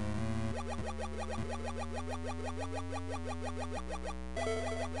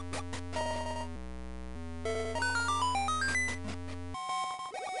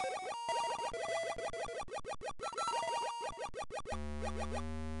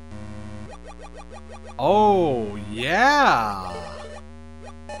 Oh, yeah!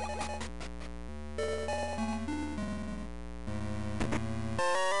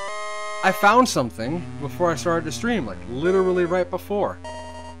 I found something before I started to stream, like literally right before.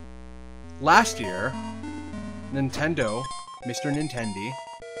 Last year, Nintendo, Mr. Nintendi,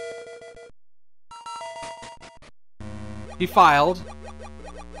 he filed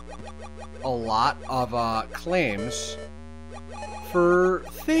a lot of claims for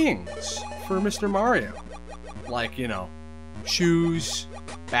things for Mr. Mario. Like, you know, shoes,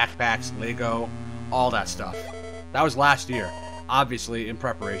 backpacks, Lego, all that stuff. That was last year. Obviously in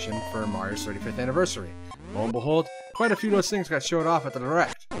preparation for Mario's 35th anniversary. Lo and behold, quite a few of those things got showed off at the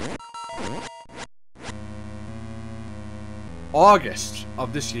Direct. August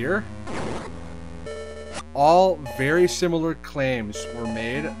of this year, all very similar claims were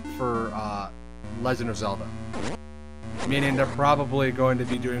made for Legend of Zelda. Meaning they're probably going to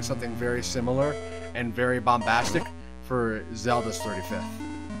be doing something very similar and very bombastic for Zelda's 35th.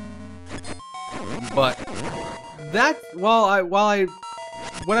 But that, what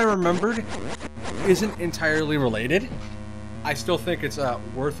I remembered isn't entirely related, I still think it's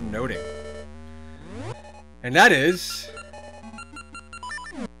worth noting. And that is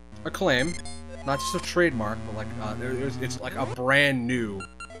a claim, not just a trademark, but like it's like a brand new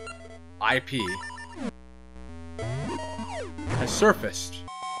IP has surfaced.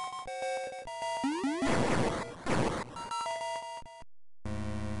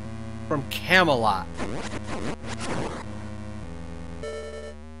 From Camelot.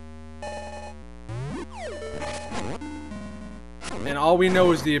 And all we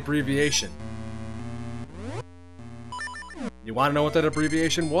know is the abbreviation. You want to know what that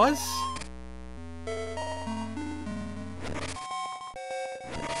abbreviation was?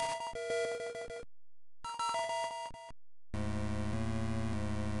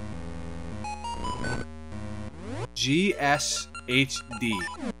 GSHD.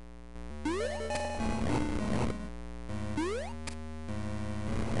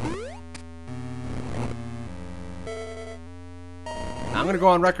 going to go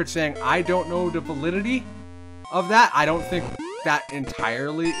on record saying I don't know the validity of that. I don't think that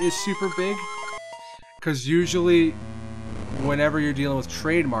entirely is super big. Because usually, whenever you're dealing with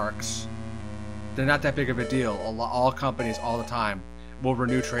trademarks, they're not that big of a deal. All companies, all the time, will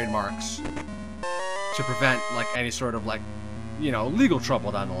renew trademarks to prevent, like, any sort of, like, you know, legal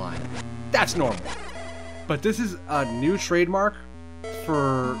trouble down the line. That's normal. But this is a new trademark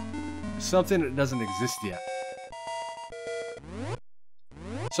for something that doesn't exist yet.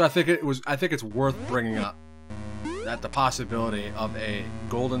 So I think it's worth bringing up that the possibility of a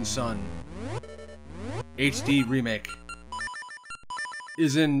Golden Sun HD remake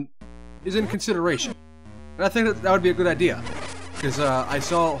is in consideration. And I think that would be a good idea. Because I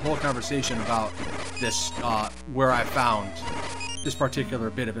saw a whole conversation about this where I found this particular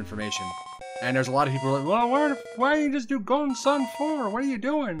bit of information. And there's a lot of people like, well, why don't you just do Golden Sun 4? What are you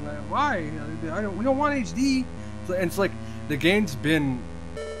doing? Like, why? We don't want HD. And it's like, the game's been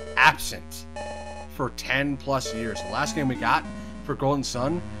absent for 10 plus years. The last game we got for Golden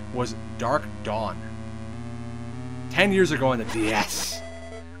Sun was Dark Dawn. 10 years ago on the DS.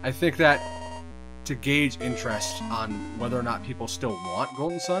 I think that to gauge interest on whether or not people still want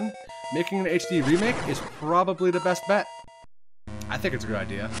Golden Sun, making an HD remake is probably the best bet. I think it's a good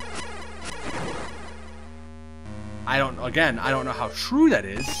idea. I don't know how true that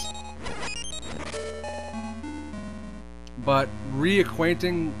is. But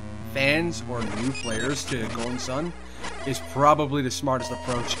reacquainting fans or new players to Golden Sun is probably the smartest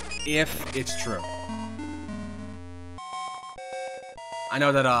approach if it's true. I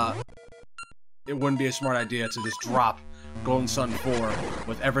know that it wouldn't be a smart idea to just drop Golden Sun 4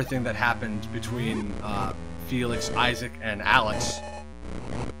 with everything that happened between Felix, Isaac, and Alex.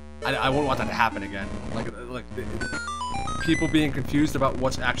 I wouldn't want that to happen again. Like people being confused about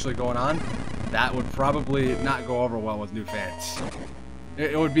what's actually going on, that would probably not go over well with new fans.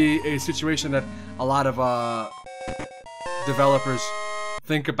 It would be a situation that a lot of developers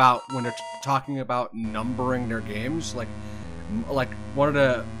think about when they're talking about numbering their games. Like one of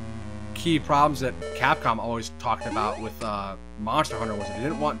the key problems that Capcom always talked about with Monster Hunter was that they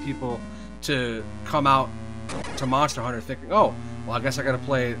didn't want people to come out to Monster Hunter thinking, oh, well, I guess I gotta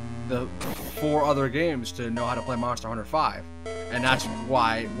play the 4 other games to know how to play Monster Hunter 5. And that's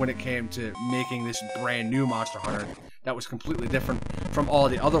why, when it came to making this brand new Monster Hunter that was completely different from all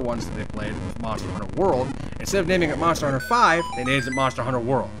the other ones that they played with Monster Hunter World, instead of naming it Monster Hunter 5, they named it Monster Hunter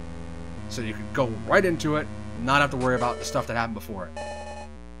World. So you could go right into it, not have to worry about the stuff that happened before it.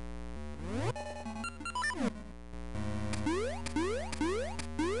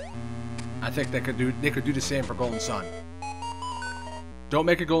 I think they could do the same for Golden Sun. Don't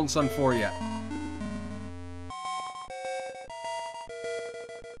make a Golden Sun 4 yet.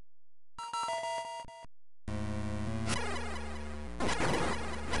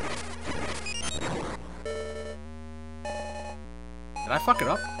 Did I fuck it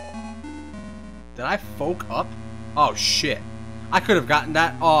up? Did I folk up? Oh shit. I could have gotten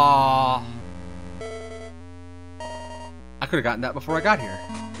that. Aww. I could have gotten that before I got here.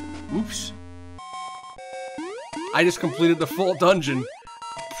 Oops. I just completed the full dungeon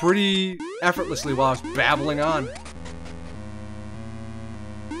pretty effortlessly while I was babbling on.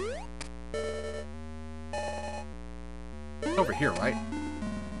 It's over here, right?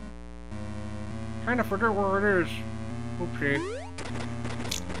 Kinda forget where it is. Oopsie.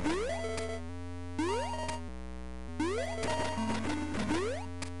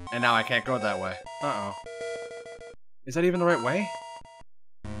 And now I can't go that way. Uh-oh. Is that even the right way?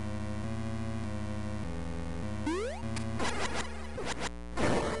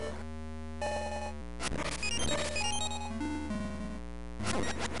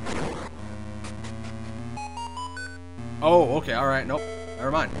 Oh, okay, alright, nope.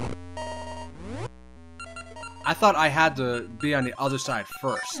 Never mind. I thought I had to be on the other side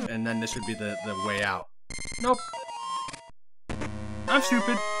first, and then this would be the way out. Nope. I'm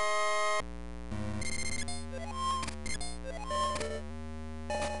stupid.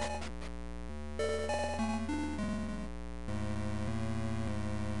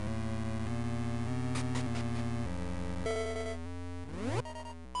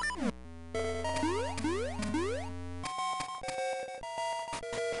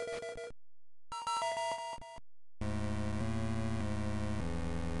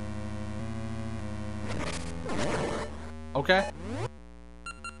 Okay.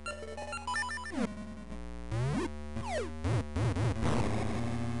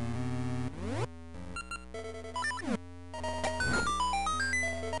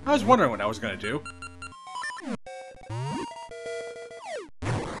 I was wondering what I was gonna do.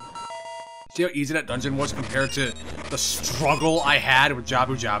 See how easy that dungeon was compared to the struggle I had with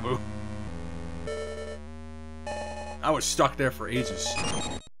Jabu Jabu? I was stuck there for ages.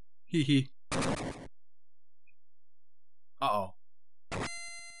 Hee hee. Uh-oh.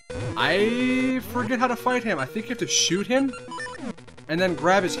 I forget how to fight him. I think you have to shoot him and then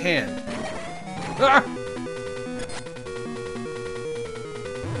grab his hand. Ah!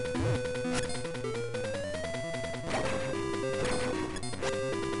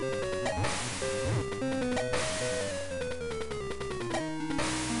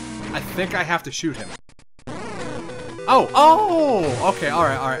 I think I have to shoot him. Oh, okay,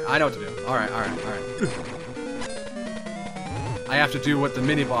 alright, I know what to do. Alright. I have to do what the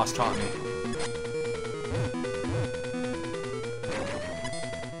mini-boss taught me.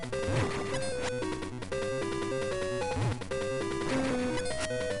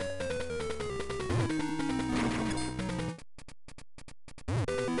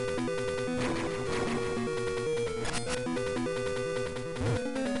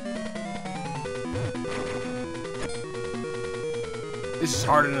 This is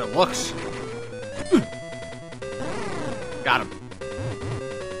harder than it looks. Got him.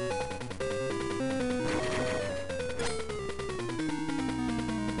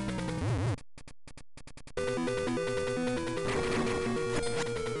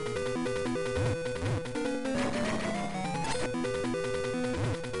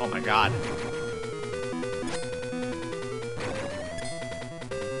 Oh my god.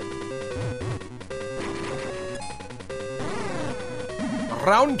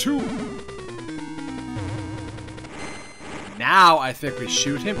 Round 2. Now I think we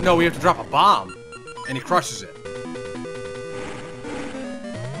shoot him. No, we have to drop a bomb. And he crushes it.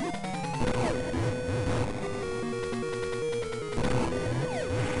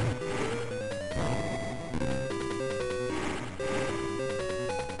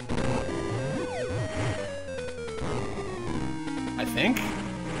 I think.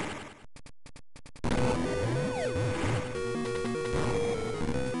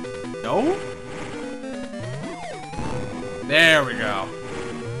 No? There we go.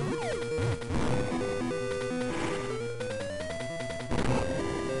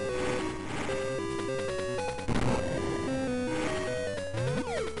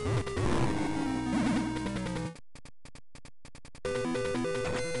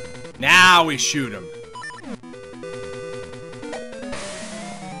 Now we shoot him.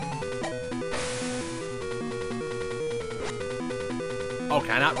 Oh,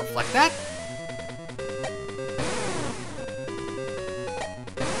 can I not reflect that?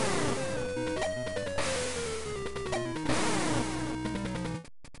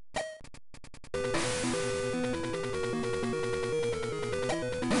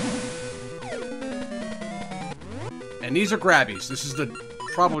 And these are grabbies. This is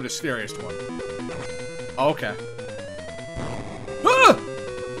probably the scariest one. Okay. Ah!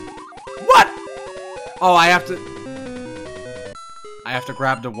 What? Oh, I have to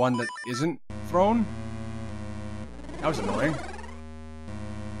grab the one that isn't thrown? That was annoying.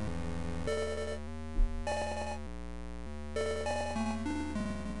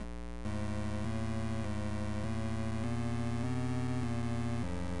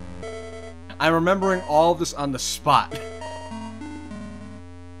 I'm remembering all of this on the spot.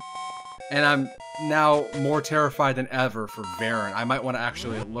 And I'm now more terrified than ever for Varen. I might want to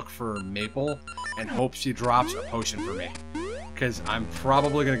actually look for Maple and hope she drops a potion for me. Because I'm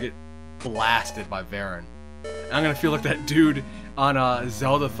probably going to get blasted by Varen. I'm going to feel like that dude on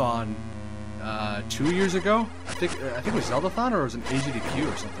Zelda-thon 2 years ago. I think it was Zelda-thon or it was an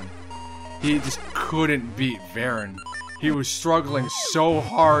AGDQ or something. He just couldn't beat Varen. He was struggling so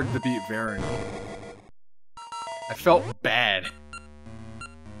hard to beat Varen. I felt bad.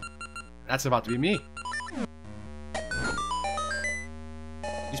 That's about to be me.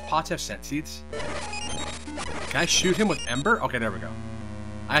 These pots have scent seeds. Can I shoot him with Ember? Okay, there we go.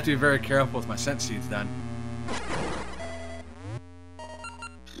 I have to be very careful with my scent seeds then.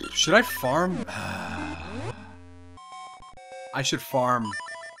 Should I farm? I should farm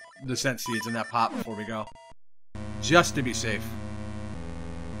the scent seeds in that pot before we go. Just to be safe.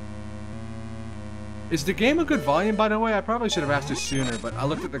 Is the game a good volume, by the way? I probably should have asked this sooner, but I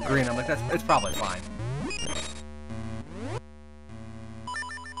looked at the green. I'm like, it's probably fine.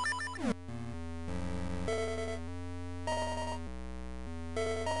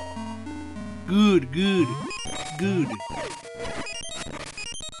 Good, good, good.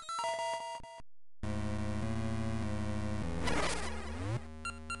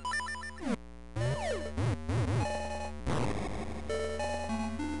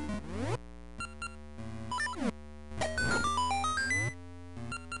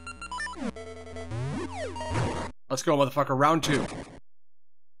 Let's go, motherfucker. Round 2.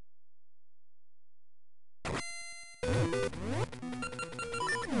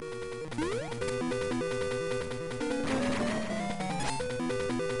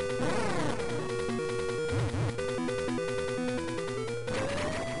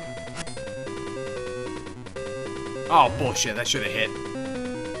 Oh, bullshit. That should have hit.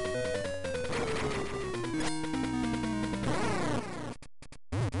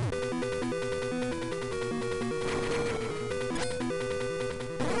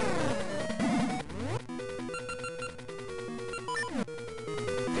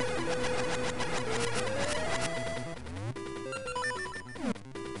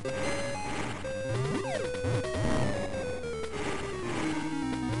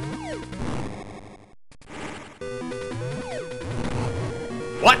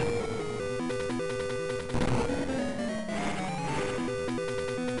 What?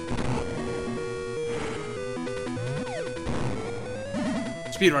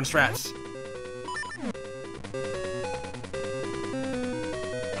 Speedrun strats.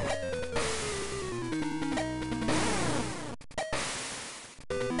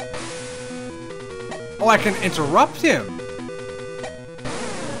 Oh, I can interrupt him.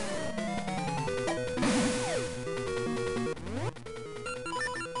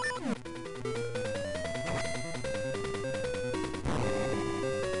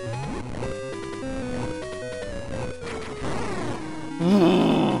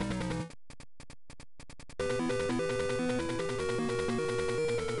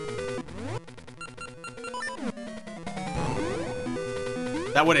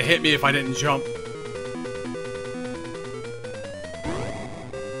 That would have hit me if I didn't jump.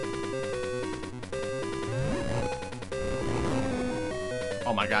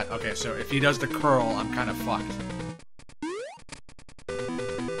 Oh my god. Okay, so if he does the curl, I'm kind of fucked.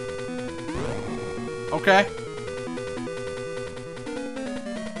 Okay.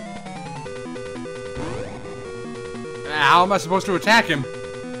 How am I supposed to attack him?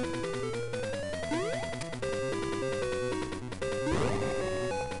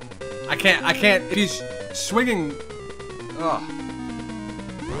 I can't, if he's swinging, ugh.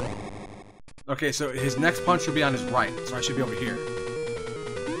 Okay, so his next punch will be on his right, so I should be over here.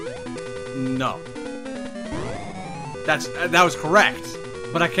 No. That was correct,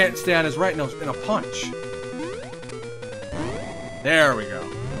 but I can't stay on his right in a punch. There we go.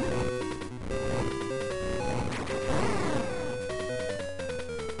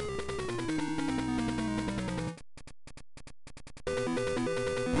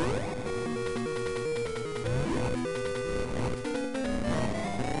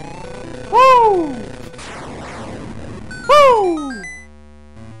 Woo! Woo!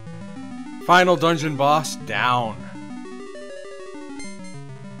 Final dungeon boss down.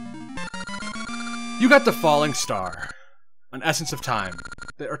 You got the falling star, an essence of time.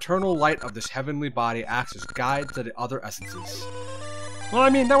 The eternal light of this heavenly body acts as guide to the other essences. Well, I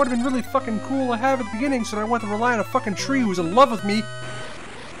mean, that would have been really fucking cool to have at the beginning, so I want to rely on a fucking tree who's in love with me.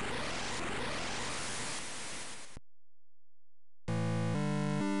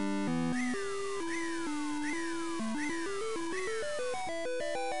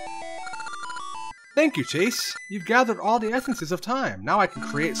 Thank you, Chase. You've gathered all the essences of time. Now I can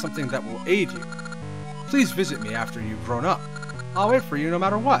create something that will aid you. Please visit me after you've grown up. I'll wait for you no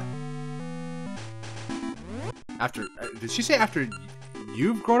matter what. After... did she say after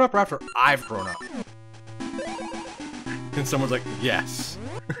you've grown up or after I've grown up? And someone's like, yes.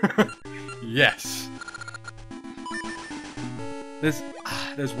 Yes.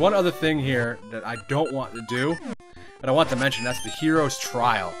 There's one other thing here that I don't want to do, but I want to mention. That's the Hero's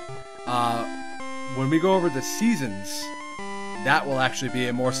Trial. When we go over the seasons, that will actually be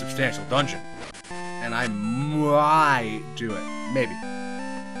a more substantial dungeon. And I might do it. Maybe.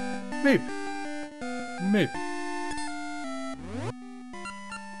 Maybe. Maybe.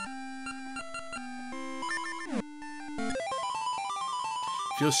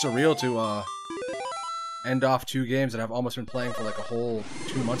 Feels surreal to, end off 2 games that I've almost been playing for like a whole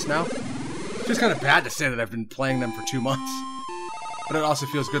 2 months now. It's just kind of bad to say that I've been playing them for 2 months. But it also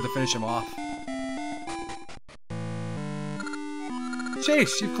feels good to finish them off.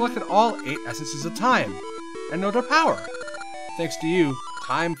 Chase, you've collected all 8 essences of time, and know their power. Thanks to you,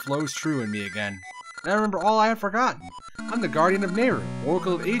 time flows true in me again. And I remember all I had forgotten. I'm the Guardian of Nehru,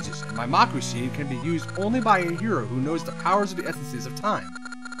 Oracle of Ages, and my Maku Seed can be used only by a hero who knows the powers of the essences of time.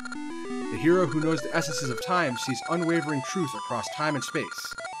 The hero who knows the essences of time sees unwavering truth across time and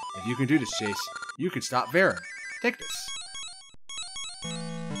space. If you can do this, Chase, you can stop Varen. Take this.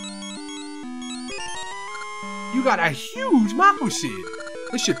 You got a huge Maku Seed!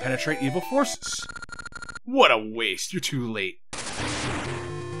 This should penetrate evil forces. What a waste. You're too late.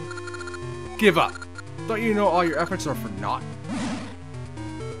 Give up. Don't you know all your efforts are for naught?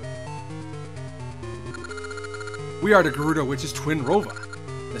 We are the Gerudo Witch's twin Rova.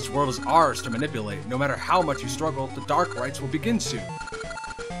 This world is ours to manipulate. No matter how much you struggle, the dark rites will begin soon.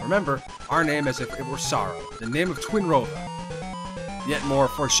 Remember, our name as if it were sorrow, the name of Twin Rova. Yet more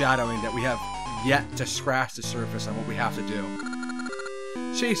foreshadowing that we have yet to scratch the surface on what we have to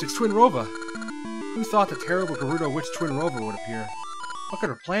do. Chase, it's Twin Rova. Who thought the terrible Gerudo Witch Twin Rova would appear? What could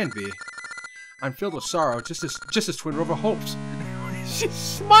her plan be? I'm filled with sorrow, just as Twin Rova hopes. She's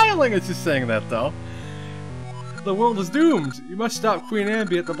smiling as she's saying that, though. The world is doomed. You must stop Queen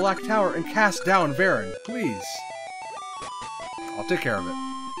Ambi at the Black Tower and cast down Varen, please. I'll take care of it.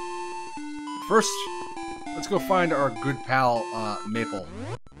 First, let's go find our good pal, Maple.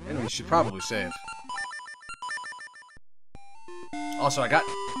 And we should probably save. Also, I got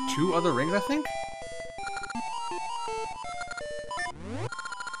 2 other rings, I think?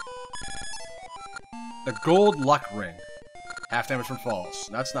 The Gold Luck Ring. Half damage from falls.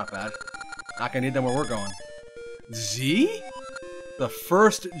 That's not bad. Not gonna need them where we're going. Z? The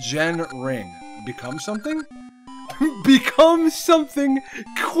first gen ring. Become something? Become something?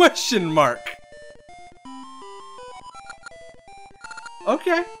 Question mark.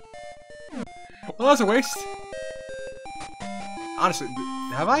 Okay. Well, that's a waste. Honestly,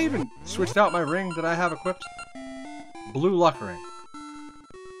 have I even switched out my ring that I have equipped? Blue Luck Ring.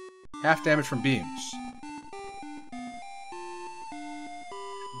 Half damage from beams.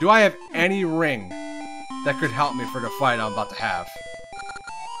 Do I have any ring that could help me for the fight I'm about to have?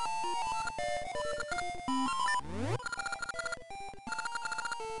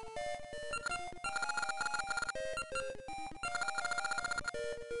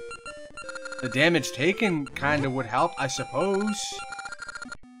 The damage taken kind of would help, I suppose.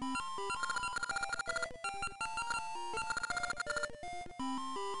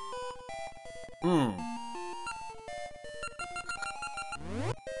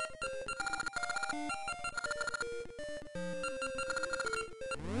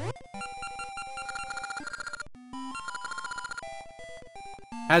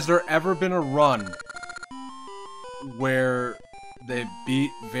 Has there ever been a run where they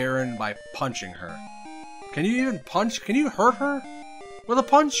beat Varen by punching her? Can you even punch? Can you hurt her with a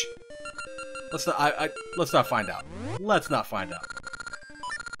punch? Let's not find out. Let's not find out.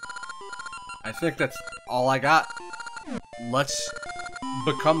 I think that's all I got. Let's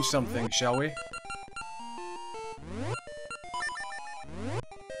become something, shall we?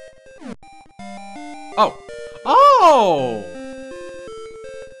 Oh! Oh!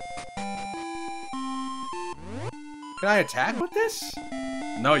 Can I attack with this?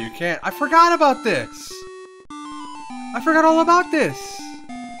 No, you can't. I forgot about this! I forgot all about this!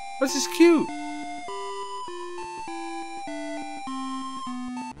 This is cute!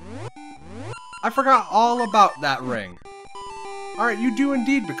 I forgot all about that ring. Alright, you do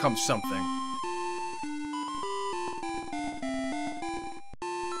indeed become something.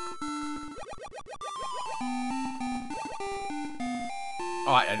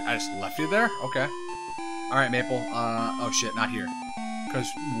 Oh, I just left you there? Okay. Alright, Maple. Oh shit, not here. Because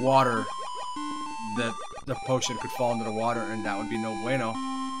water, the potion could fall into the water and that would be no bueno.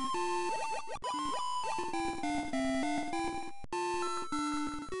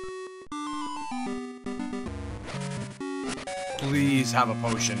 Please have a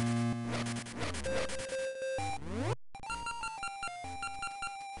potion.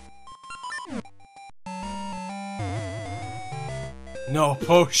 No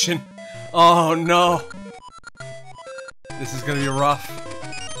potion. Oh no. This is gonna be rough.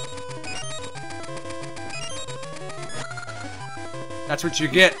 That's what you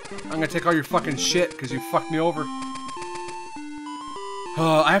get. I'm gonna take all your fucking shit because you fucked me over.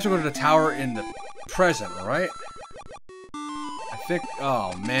 I have to go to the tower in the present, right? I think...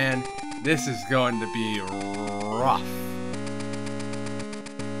 Oh, man. This is going to be rough.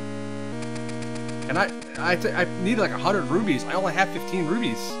 And I need like 100 rubies. I only have 15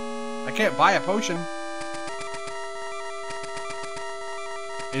 rubies. I can't buy a potion.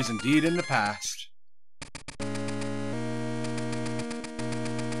 It is indeed in the past.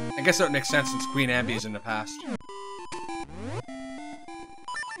 I guess that would make sense since Queen Ambi is in the past.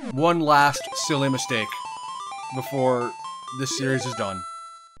 One last silly mistake before this series is done.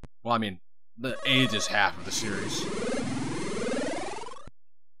 Well, I mean, the age is half of the series.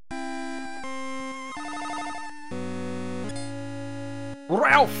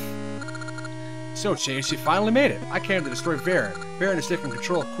 Ralph! So, Chase, you finally made it. I came to destroy Varen. Varen is taking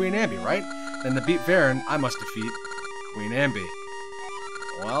control of Queen Ambi, right? Then to beat Varen, I must defeat Queen Ambi.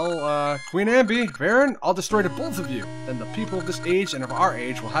 Well, Queen Ambi, Baron, I'll destroy the both of you. Then the people of this age and of our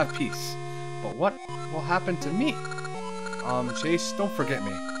age will have peace. But what will happen to me? Chase, don't forget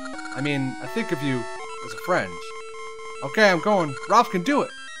me. I mean, I think of you as a friend. Okay, I'm going. Ralph can do it.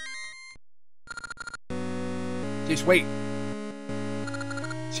 Chase, wait.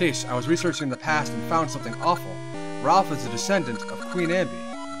 Chase, I was researching the past and found something awful. Ralph is a descendant of Queen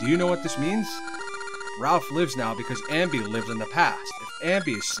Ambi. Do you know what this means? Ralph lives now because Ambi lived in the past. If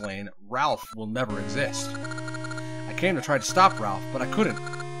Ambi is slain, Ralph will never exist. I came to try to stop Ralph, but I couldn't.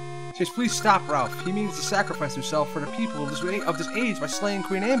 Chase, please stop Ralph. He means to sacrifice himself for the people of this age by slaying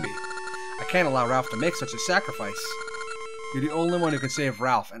Queen Ambi. I can't allow Ralph to make such a sacrifice. You're the only one who can save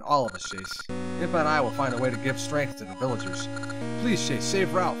Ralph and all of us, Chase. Impa and I will find a way to give strength to the villagers. Please, Chase,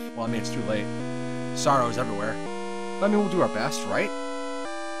 save Ralph. Well, I mean, it's too late. Sorrow is everywhere. But, I mean, we'll do our best, right?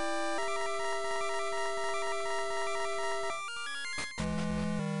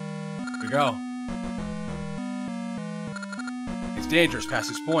 Here we go. It's dangerous past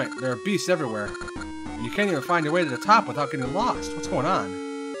this point. There are beasts everywhere. And you can't even find your way to the top without getting lost. What's going on?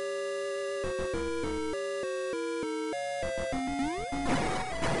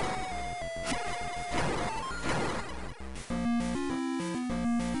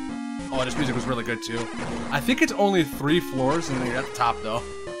 Oh, this music was really good too. I think it's only 3 floors and you're at the top though.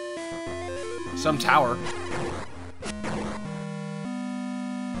 Some tower.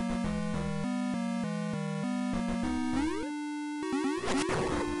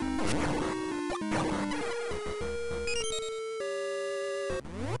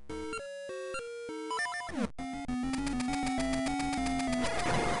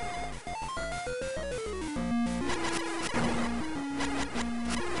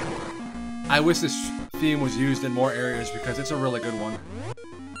 I wish this theme was used in more areas because it's a really good one.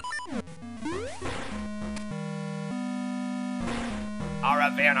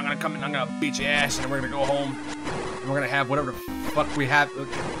 Alright, Van, I'm gonna come in, I'm gonna beat your ass, and we're gonna go home. And we're gonna have whatever the fuck we have.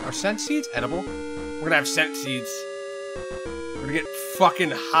 Are scent seeds edible? We're gonna have scent seeds. We're gonna get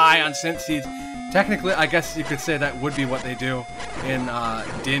fucking high on scent seeds. Technically, I guess you could say that would be what they do in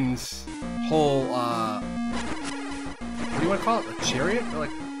Din's whole, what do you want to call it? A chariot? Or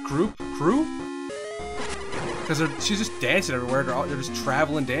like crew? Because she's just dancing everywhere. They're just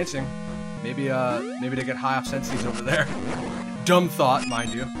traveling, dancing. Maybe they get high off scent seeds over there. Dumb thought,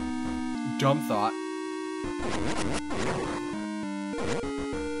 mind you. Dumb thought.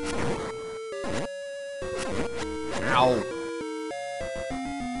 Ow.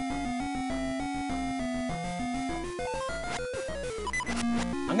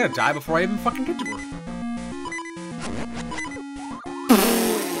 I'm gonna die before I even fucking get to her.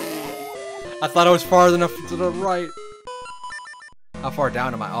 I thought I was far enough to the right. How far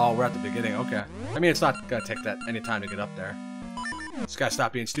down am I? Oh, we're at the beginning. Okay. I mean, it's not gonna take that any time to get up there. Just gotta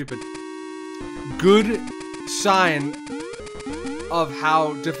stop being stupid. Good sign of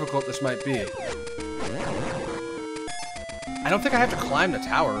how difficult this might be. I don't think I have to climb the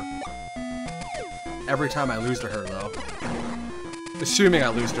tower every time I lose to her, though. Assuming I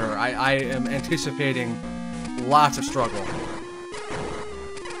lose to her, I am anticipating lots of struggle.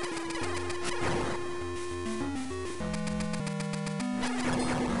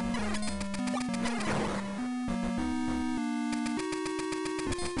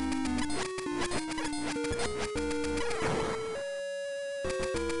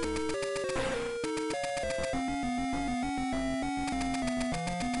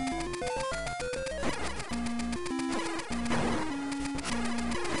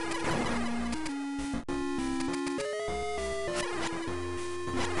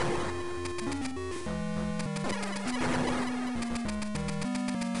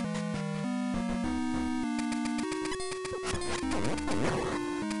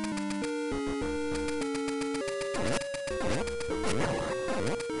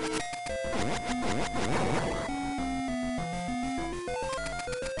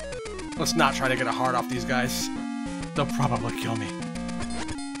 Let's not try to get a heart off these guys. They'll probably kill me.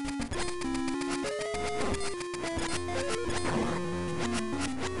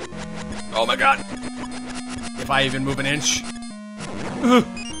 Oh my god. If I even move an inch.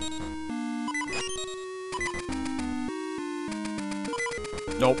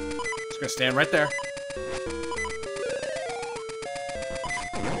 Nope. Just gonna stand right there.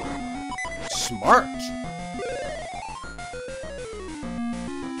 Smart.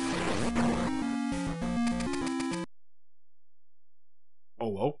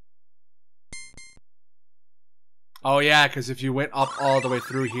 Oh yeah, because if you went up all the way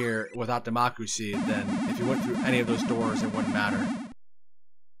through here without the Maku Seed, then if you went through any of those doors, it wouldn't matter.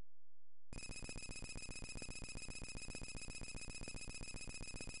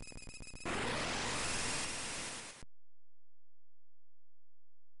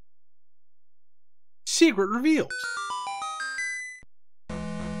 secret revealed.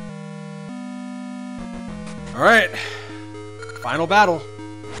 Alright. Final battle.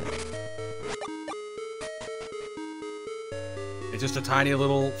 It's just a tiny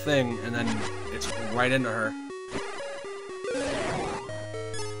little thing, and then it's right into her.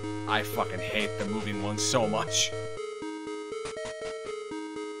 I fucking hate the moving ones so much.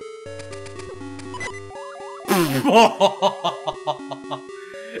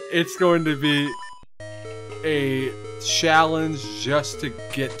 It's going to be a challenge just to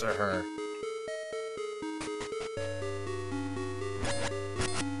get to her.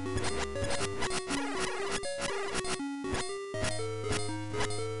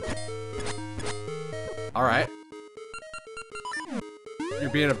 Alright.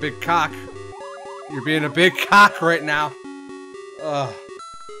 You're being a big cock. You're being a big cock right now. Ugh.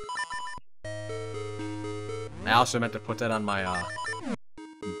 I also meant to put that on my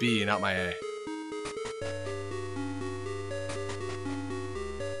B, not my A.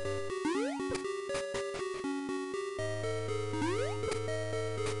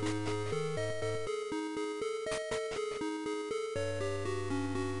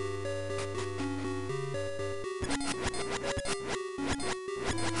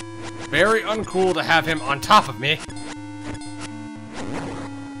 Very uncool to have him on top of me.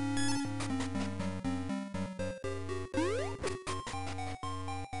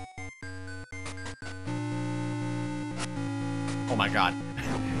 Oh my god.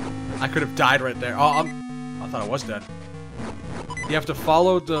 I could have died right there. Oh, I thought I was dead. You have to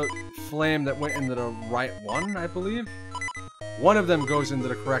follow the flame that went into the right one, I believe? One of them goes into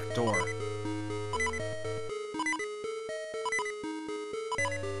the correct door.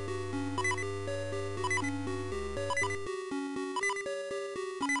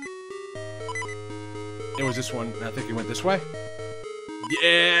 It was this one. I think it went this way.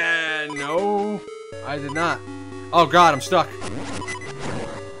 Yeah, no, I did not. Oh god, I'm stuck.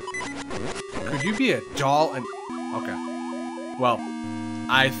 Could you be a doll and... Okay. Well,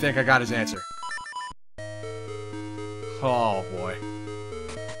 I think I got his answer. Oh boy.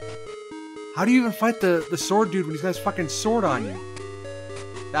 How do you even fight the sword dude when he's got his fucking sword on you?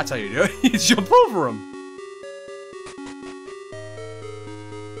 That's how you do it. You jump over him.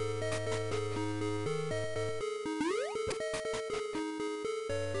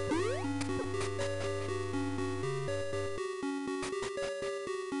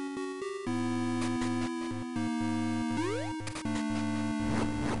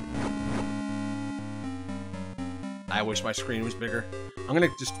 I wish my screen was bigger. I'm gonna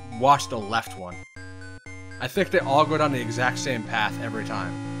just watch the left one. I think they all go down the exact same path every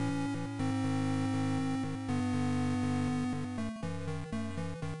time.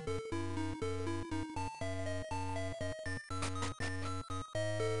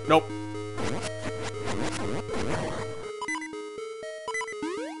 Nope.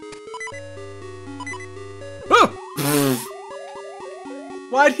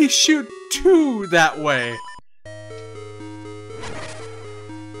 Why'd he shoot two that way?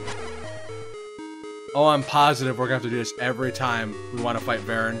 Oh, I'm positive we're gonna have to do this every time we want to fight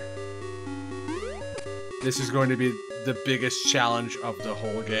Varen. This is going to be the biggest challenge of the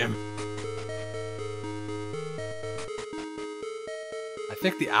whole game. I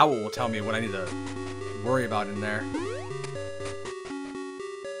think the owl will tell me what I need to worry about in there.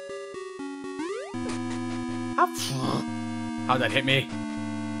 How'd that hit me?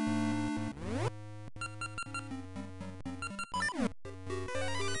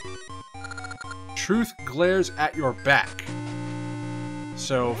 Truth glares at your back.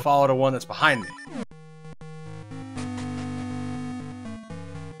 So follow the one that's behind me.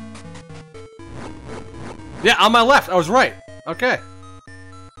 Yeah, on my left. I was right. Okay.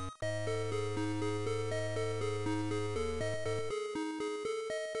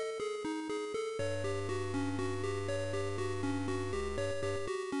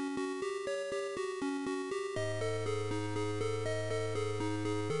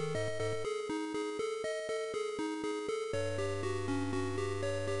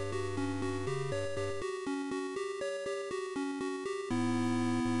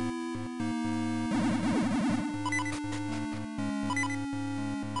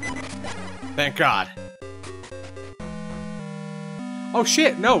 Thank God. Oh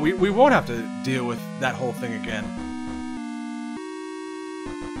shit, no, we won't have to deal with that whole thing again.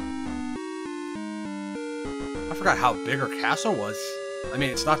 I forgot how big her castle was. I mean,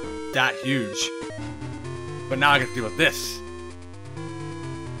 it's not that huge. But now I get to deal with this.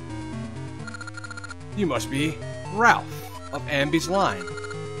 You must be Ralph of Ambi's line.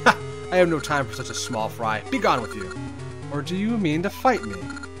 Ha! I have no time for such a small fry. Be gone with you. Or do you mean to fight me?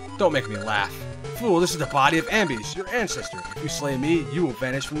 Don't make me laugh. Fool, this is the body of Ambies, your ancestor. If you slay me, you will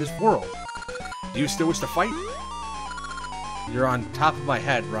vanish from this world. Do you still wish to fight? You're on top of my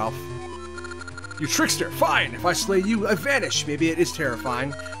head, Ralph. You trickster! Fine! If I slay you, I vanish! Maybe it is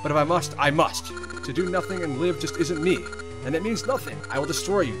terrifying, but if I must, I must. To do nothing and live just isn't me. And it means nothing. I will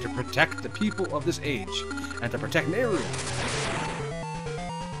destroy you to protect the people of this age. And to protect Nehru.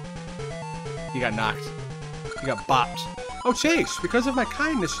 He got knocked. He got bopped. Oh, Chase! Because of my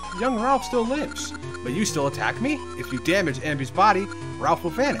kindness, young Ralph still lives. But you still attack me? If you damage Ambi's body, Ralph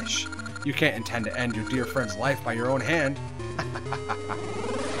will vanish. You can't intend to end your dear friend's life by your own hand.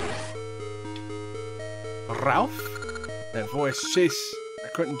 Ralph? That voice, Chase. I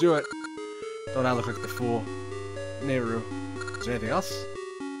couldn't do it. Don't I look like the fool? Nehru. Is there anything else?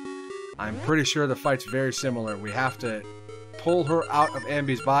 I'm pretty sure the fight's very similar. We have to pull her out of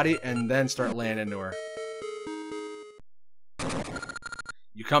Ambi's body and then start laying into her.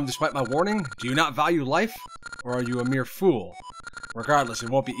 You come despite my warning? Do you not value life? Or are you a mere fool? Regardless, it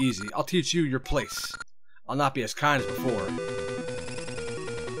won't be easy. I'll teach you your place. I'll not be as kind as before.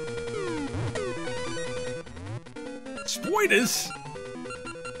 Spoilers!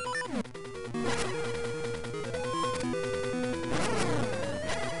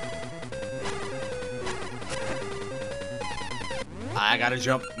 I gotta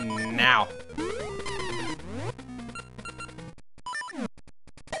jump now.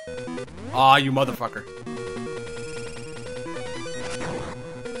 Aw, you motherfucker.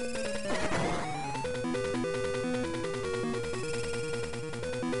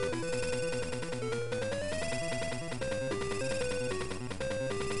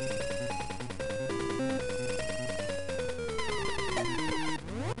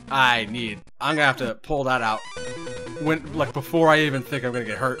 I'm gonna have to pull that out when, like, before I even think I'm gonna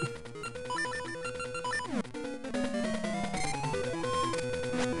get hurt.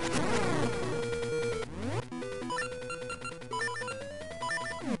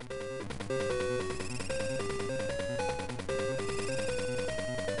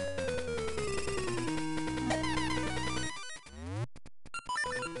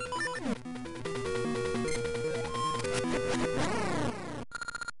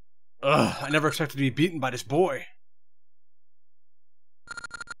 Ugh, I never expected to be beaten by this boy.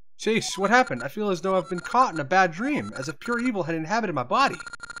 Chase, what happened? I feel as though I've been caught in a bad dream, as if pure evil had inhabited my body.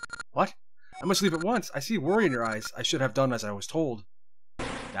 What? I must leave at once. I see worry in your eyes. I should have done as I was told.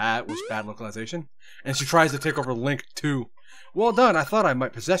 That was bad localization. And she tries to take over Link, too. Well done, I thought I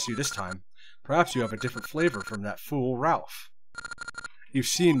might possess you this time. Perhaps you have a different flavor from that fool Ralph. You've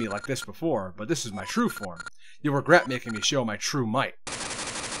seen me like this before, but this is my true form. You'll regret making me show my true might.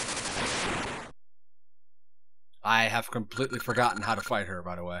 I have completely forgotten how to fight her,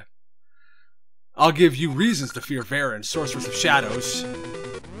 by the way. I'll give you reasons to fear Varen, Sorceress of Shadows.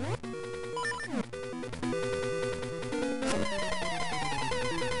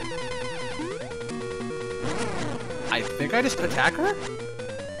 I think I just attack her?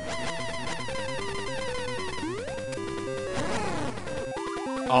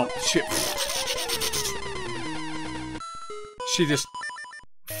 Oh, shit. She just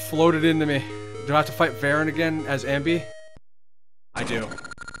floated into me. Do I have to fight Varen again as Ambi? I do.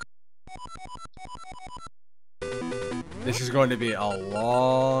 This is going to be a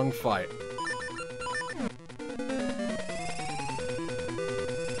long fight.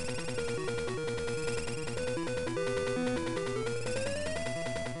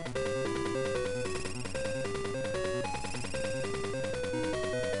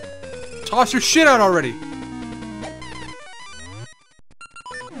 Toss your shit out already!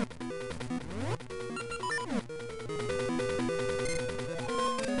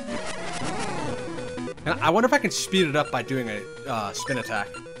 I wonder if I can speed it up by doing a spin attack.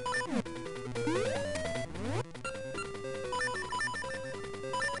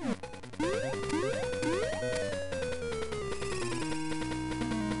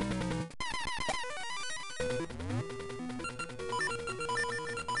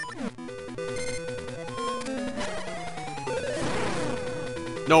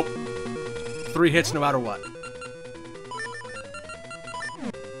 Nope. 3 hits no matter what.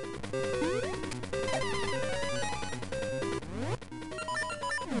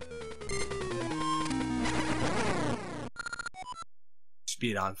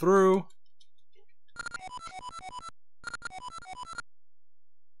 Speed on through.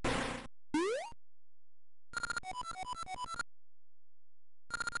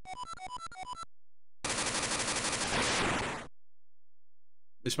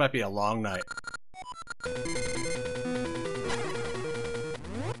 This might be a long night.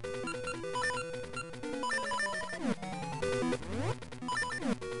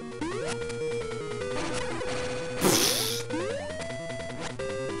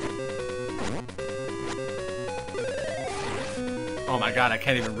 my god, I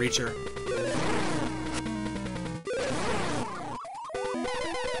can't even reach her.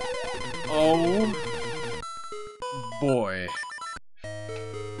 Oh boy.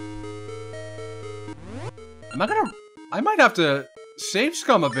 I might have to save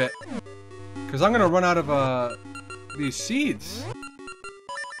scum a bit. Because I'm gonna run out of these seeds.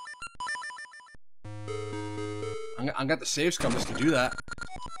 I got the save scum just to do that.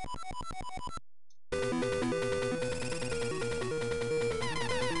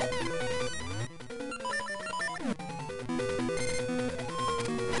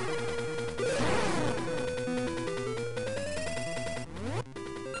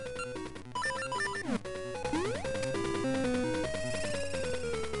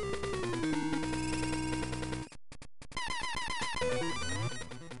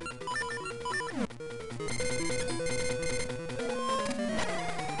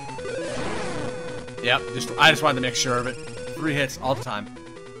 Yep, I just wanted to make sure of it. 3 hits all the time.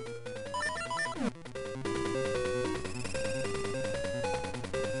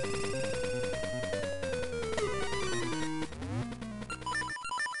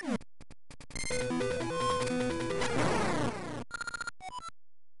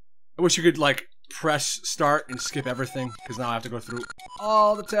 I wish you could, like, press start and skip everything, because now I have to go through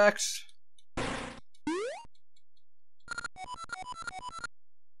all the text.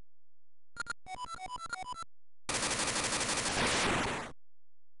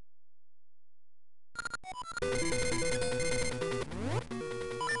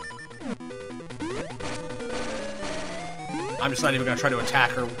 I'm just not even gonna try to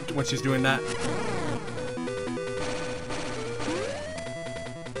attack her when she's doing that.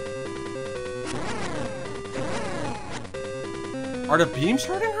 Are the beams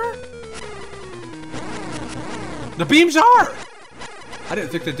hurting her? The beams are! I didn't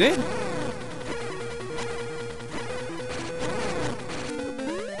think they did.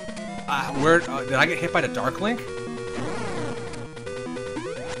 Did I get hit by the Dark Link?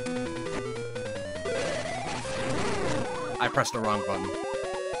 I pressed the wrong button.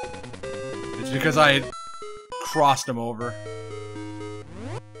 It's because I crossed him over.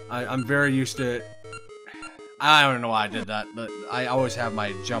 I'm very used to... I don't know why I did that, but I always have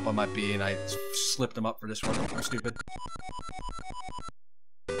my jump on my B, and I slipped him up for this one. I'm stupid.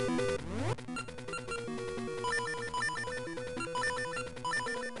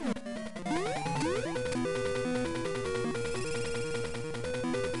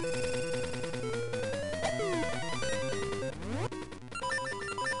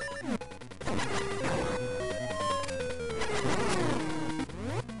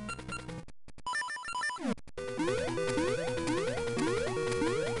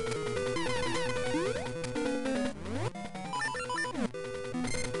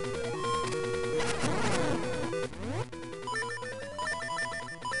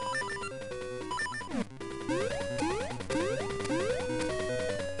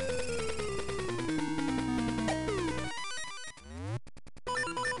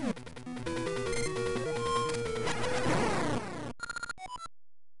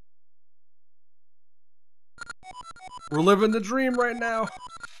 We're living the dream right now.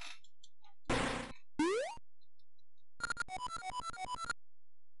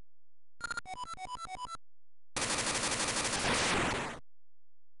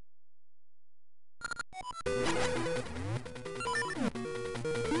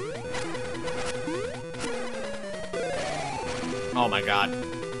 Oh my god.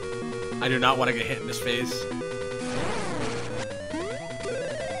 I do not want to get hit in this phase.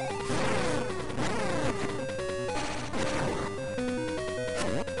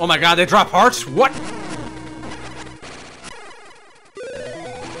 Oh my god, they drop hearts? What?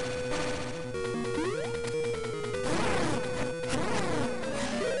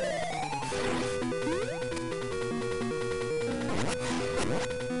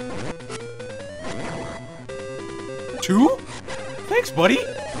 Two? Thanks, buddy.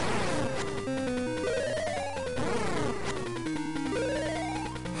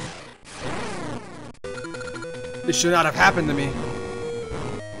 This should not have happened to me.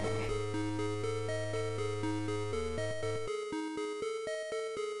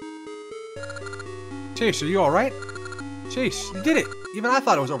 Chase, are you alright? Chase, you did it! Even I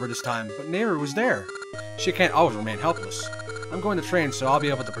thought it was over this time, but Nehru was there. She can't always remain helpless. I'm going to train so I'll be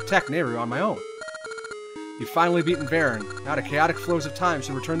able to protect Nehru on my own. You've finally beaten Baron. Now the chaotic flows of time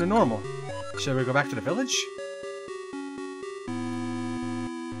should return to normal. Shall we go back to the village?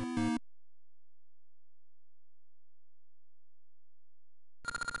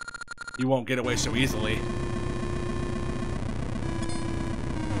 You won't get away so easily.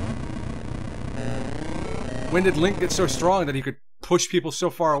 When did Link get so strong that he could push people so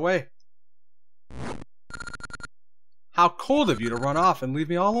far away. How cold of you to run off and leave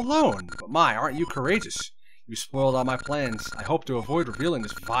me all alone. But my, aren't you courageous? You spoiled all my plans. I hope to avoid revealing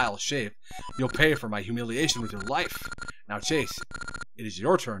this vile shape. You'll pay for my humiliation with your life. Now, Chase, it is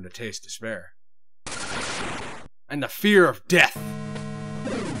your turn to taste despair. And the fear of death.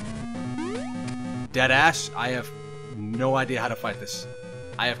 Deadass, I have no idea how to fight this.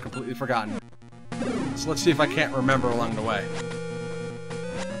 I have completely forgotten. So let's see if I can't remember along the way.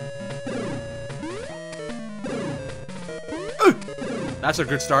 That's a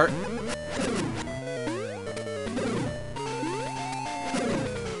good start.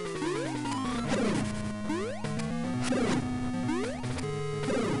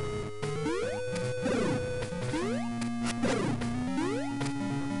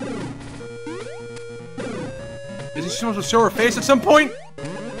 Isn't she supposed to show her face at some point?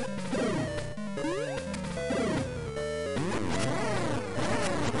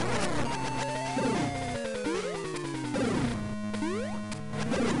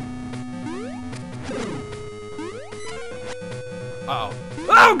 Uh-oh.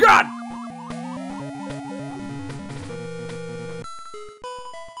 Oh, God!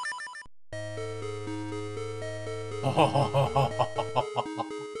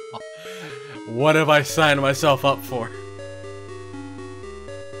 What have I signed myself up for?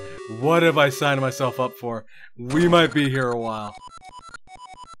 What have I signed myself up for? We might be here a while.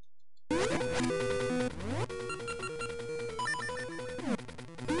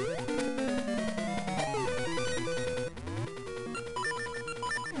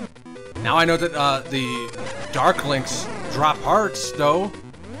 Now I know that the Dark Links drop hearts, though.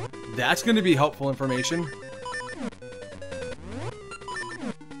 That's going to be helpful information.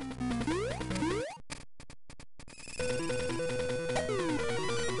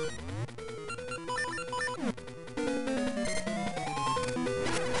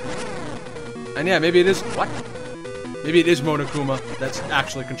 And yeah, maybe it is... What? Maybe it is Monokuma that's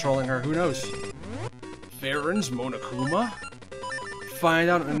actually controlling her. Who knows? Farron's Monokuma?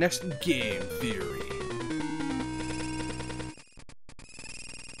 Find out in the next game theory.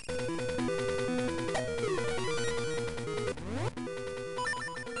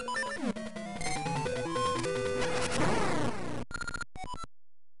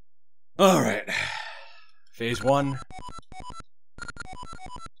 Alright. Phase 1.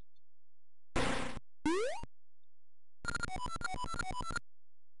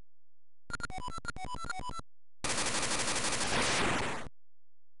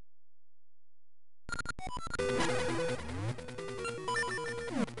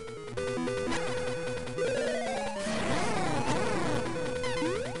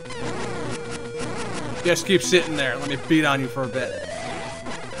 Just keep sitting there. Let me beat on you for a bit.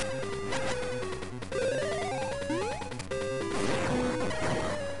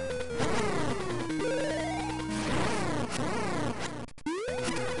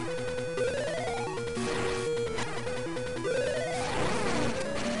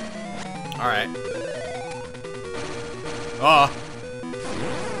 Alright.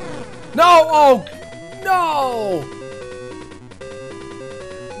 No! Oh! No!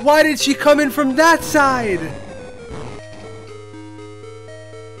 Why did she come in from that side?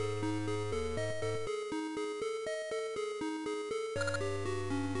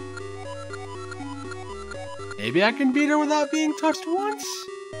 Maybe I can beat her without being touched once?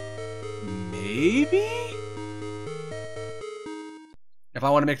 Maybe? If I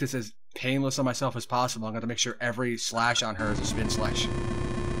want to make this as painless on myself as possible, I'm going to make sure every slash on her is a spin slash.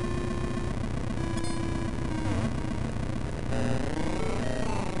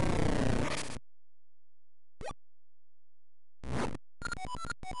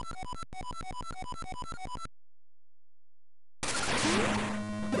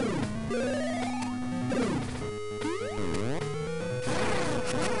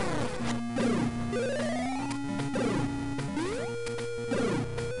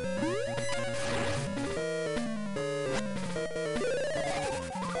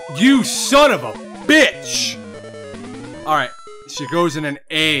 You son of a bitch! Alright, she goes in an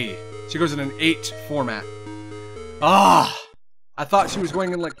A. She goes in an 8 format. Ah! I thought she was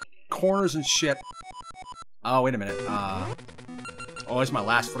going in like corners and shit. Oh, wait a minute. Oh, it's my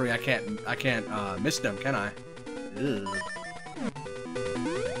last 3. I can't miss them, can I? Ugh.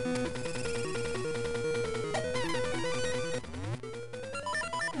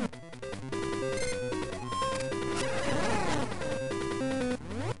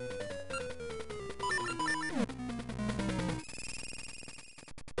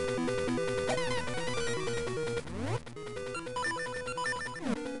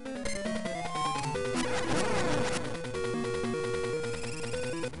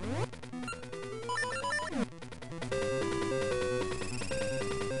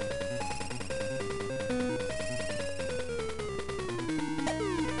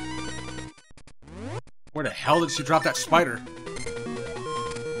 Where the hell did she drop that spider?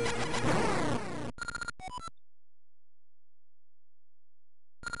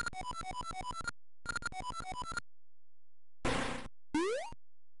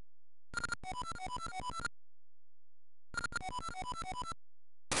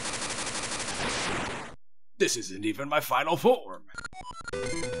 This isn't even my final form.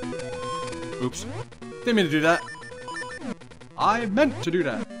 Oops. Didn't mean to do that. I meant to do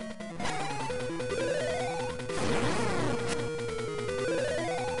that.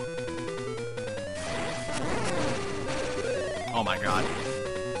 Oh my god.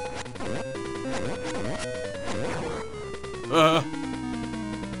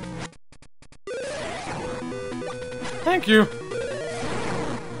 Thank you.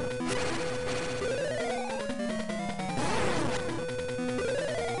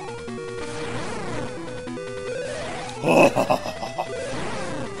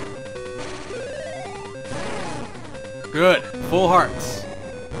 Good. Full hearts.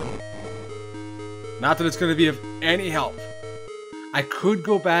 Not that it's going to be of any help. I could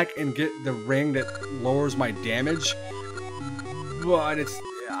go back and get the ring that lowers my damage, but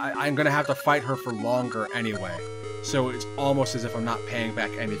I'm going to have to fight her for longer anyway. So it's almost as if I'm not paying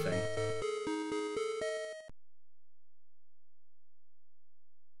back anything.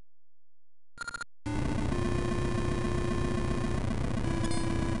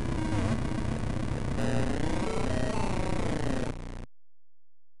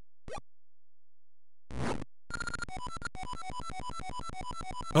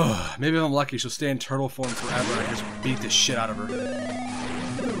 Maybe if I'm lucky, she'll stay in turtle form forever and I just beat the shit out of her.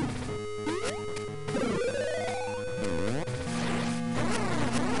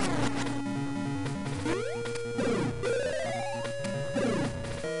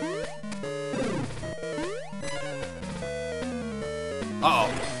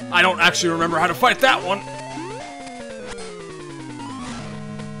 Uh-oh. I don't actually remember how to fight that one.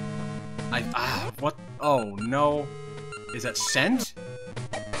 What? Oh, no. Is that send?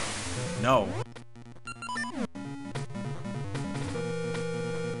 No.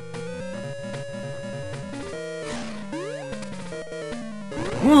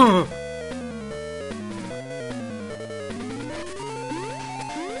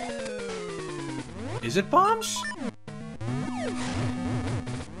 Is it bombs?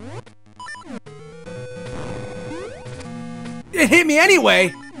 It hit me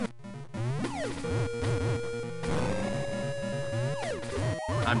anyway!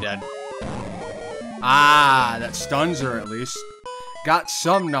 I'm dead. Ah, that stuns her at least. Got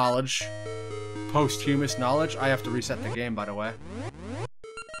some knowledge. Posthumous knowledge. I have to reset the game, by the way.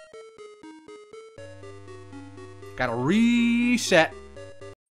 Gotta reset.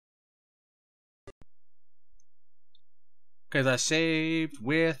 Because I saved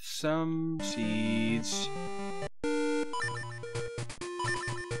with some seeds.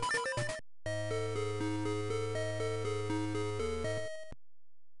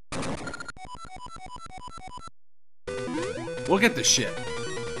 We'll get this shit.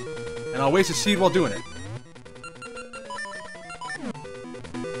 And I'll waste a seed while doing it.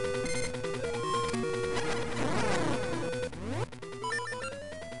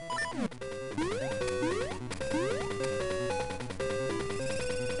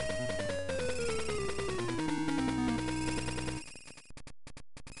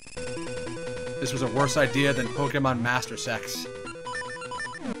 This was a worse idea than Pokemon Master Sex.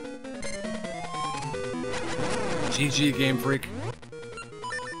 GG, Game Freak.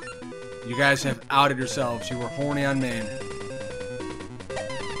 You guys have outed yourselves. You were horny on main.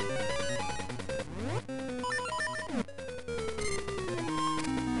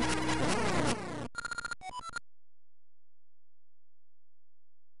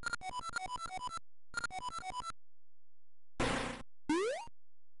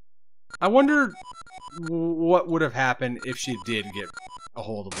 I wonder what would have happened if she did get a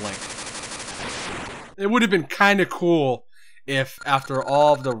hold of Link. It would have been kind of cool if, after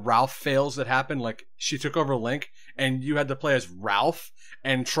all of the Ralph fails that happened, like, she took over Link, and you had to play as Ralph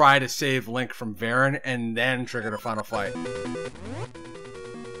and try to save Link from Varen, and then trigger the final fight.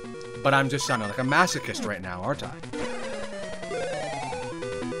 But I'm just sounding like a masochist right now, aren't I?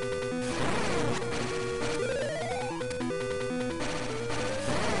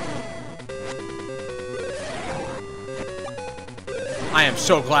 I am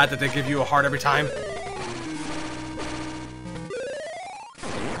so glad that they give you a heart every time.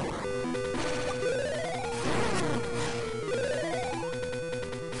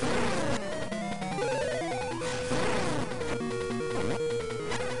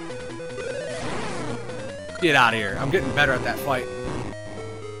 Get out of here. I'm getting better at that fight.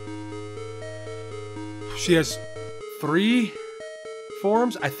 She has 3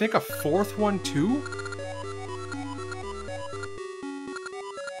 forms. I think a 4th one too.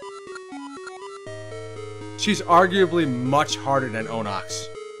 She's arguably much harder than Onox.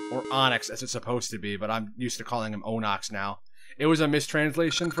 Or Onyx as it's supposed to be, but I'm used to calling him Onox now. It was a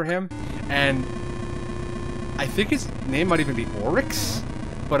mistranslation for him, and I think his name might even be Oryx.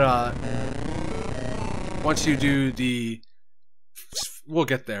 But once you do the... We'll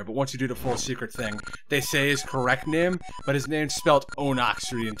get there, but once you do the full secret thing, they say his correct name, but his name's spelled Onox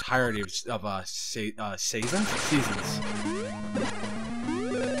through the entirety of seasons.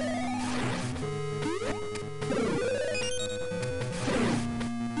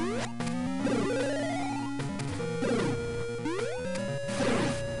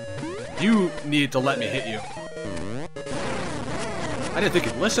 You need to let me hit you. I didn't think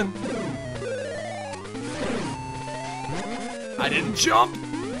you'd listen. I didn't jump.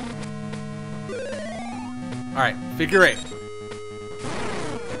 Alright, figure 8.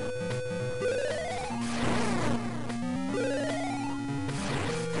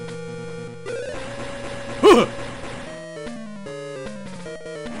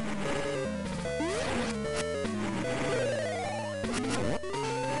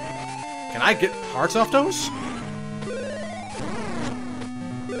 Can I get hearts off those?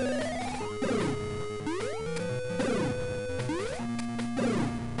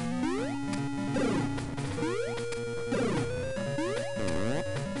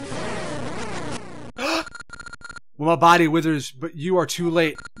 Well, my body withers, but you are too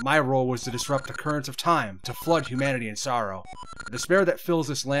late. My role was to disrupt the currents of time, to flood humanity in sorrow. The despair that fills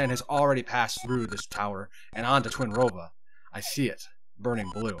this land has already passed through this tower and on to Twin Rova. I see it,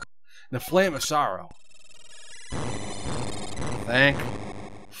 burning blue. The flame of sorrow. Thank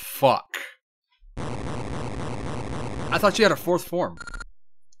fuck. I thought she had a 4th form.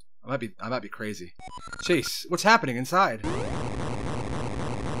 I might be crazy. Chase, what's happening inside?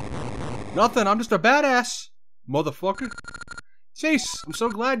 Nothing, I'm just a badass. Motherfucker. Chase, I'm so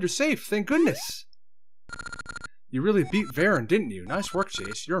glad you're safe, thank goodness. You really beat Varen, didn't you? Nice work,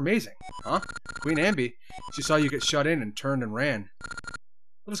 Chase. You're amazing. Huh? Queen Ambi, she saw you get shut in and turned and ran.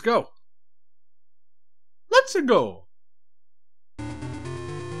 Let us go. Let's go.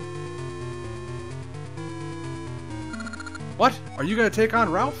 What? Are you gonna take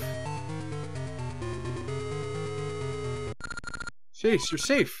on Ralph? Chase, you're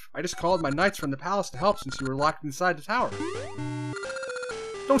safe. I just called my knights from the palace to help since you were locked inside the tower.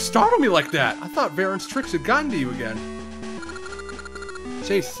 Don't startle me like that! I thought Varen's tricks had gotten to you again.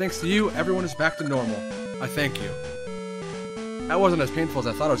 Chase, thanks to you, everyone is back to normal. I thank you. That wasn't as painful as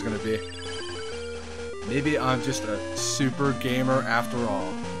I thought it was going to be. Maybe I'm just a super gamer after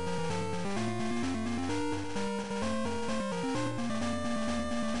all.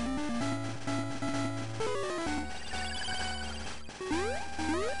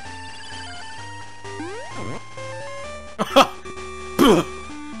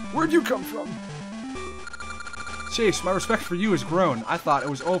 Where'd you come from? Chase, my respect for you has grown. I thought it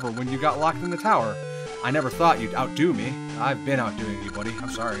was over when you got locked in the tower. I never thought you'd outdo me. I've been outdoing you, buddy.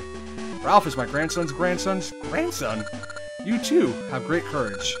 I'm sorry. Ralph is my grandson's grandson's grandson. You, too, have great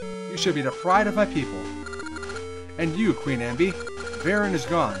courage. You should be the pride of my people. And you, Queen Ambi, Varen is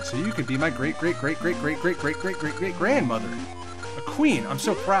gone, so you can be my great-great-great-great-great-great-great-great-great-grandmother. A queen, I'm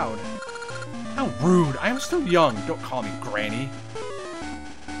so proud. How rude, I am still young, don't call me Granny.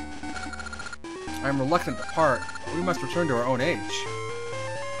 I am reluctant to part, but we must return to our own age.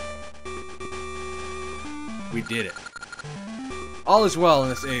 We did it. All is well in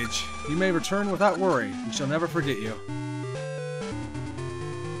this age. You may return without worry. We shall never forget you.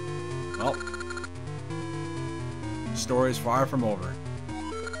 Well, the story is far from over.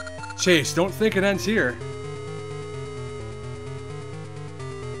 Chase, don't think it ends here.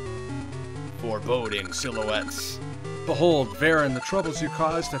 Foreboding silhouettes. Behold, Varen, the troubles you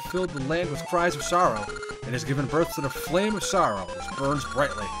caused have filled the land with cries of sorrow. It has given birth to the flame of sorrow, which burns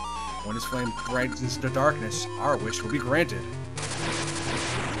brightly. When this flame brightens the darkness, our wish will be granted.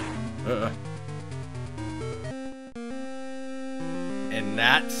 And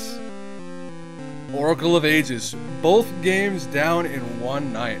that's Oracle of Ages. Both games down in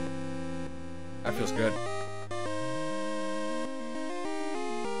one night. That feels good.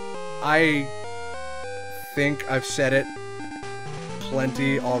 I think I've said it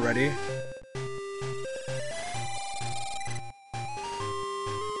plenty already.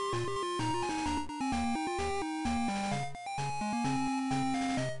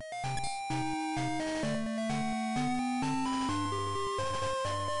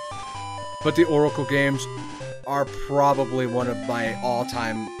 But the Oracle games are probably one of my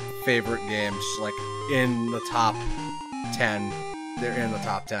all-time favorite games, like in the top 10. They're in the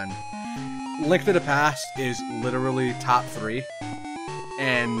top 10. Link to the Past is literally top 3.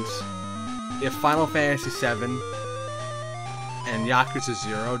 And if Final Fantasy VII and Yakuza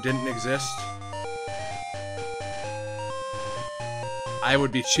 0 didn't exist, I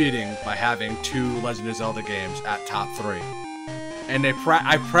would be cheating by having 2 Legend of Zelda games at top 3. And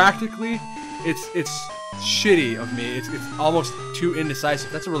I practically, it's shitty of me. It's almost too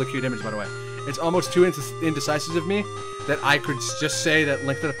indecisive. That's a really cute image, by the way. It's almost too indecisive of me that I could just say that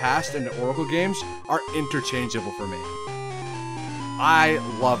Link to the Past and the Oracle games are interchangeable for me. I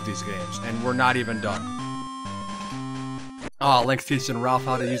love these games, and we're not even done. Oh, Link's teaching Ralph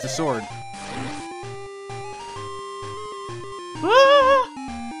how to use the sword. Ah!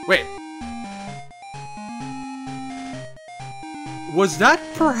 Wait. Was that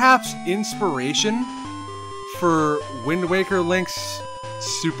perhaps inspiration for Wind Waker Link's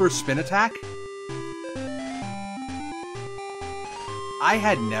super spin attack? I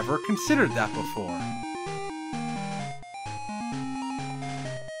had never considered that before.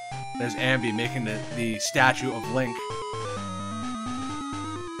 There's Ambi making the statue of Link.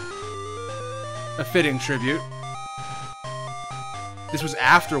 A fitting tribute. This was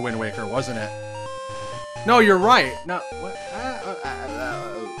after Wind Waker, wasn't it? No, you're right. No, what?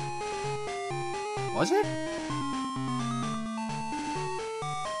 Was it?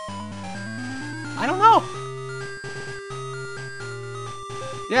 I don't know.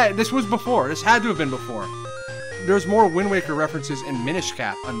 Yeah, this was before. This had to have been before. There's more Wind Waker references in Minish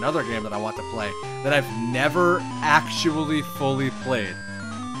Cap, another game that I want to play, that I've never actually fully played.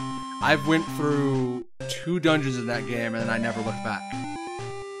 I've went through 2 dungeons in that game and I never looked back.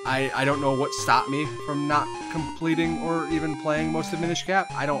 I don't know what stopped me from not completing or even playing most of Minish Cap.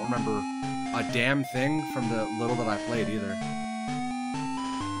 I don't remember a damn thing from the little that I played either.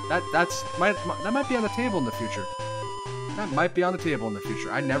 That might be on the table in the future. That might be on the table in the future.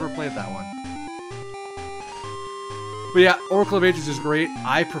 I never played that one. But yeah, Oracle of Ages is great.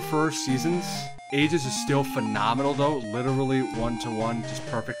 I prefer Seasons. Ages is still phenomenal though. Literally 1-to-1, just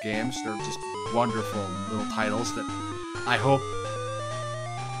perfect games. They're just wonderful little titles that I hope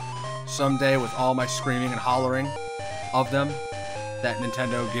someday, with all my screaming and hollering of them, that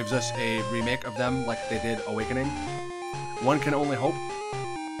Nintendo gives us a remake of them like they did Awakening. One can only hope.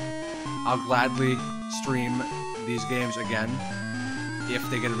 I'll gladly stream these games again if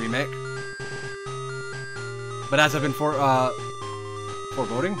they get a remake. But as I've been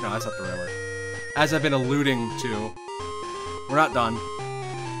foreboding? No, that's not the right word. As I've been alluding to, we're not done.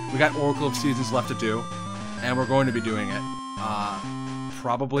 We got Oracle of Seasons left to do, and we're going to be doing it.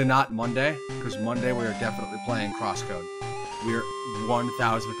 Probably not Monday, because Monday we are definitely playing Crosscode. We're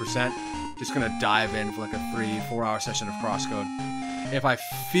 1000% just going to dive in for like a 3-4 hour session of Crosscode. If I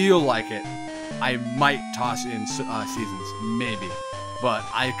feel like it, I might toss in Seasons, maybe. But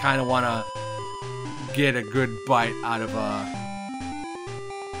I kind of want to get a good bite out of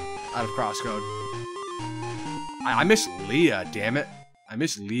Crosscode. I miss Leah, damn it. I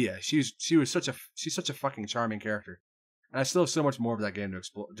miss Leah. She's such a fucking charming character. And I still have so much more of that game to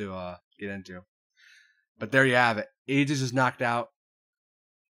get into. But there you have it. Ages is knocked out.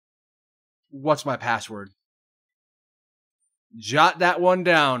 What's my password? Jot that one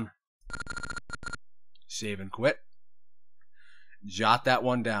down. Save and quit. Jot that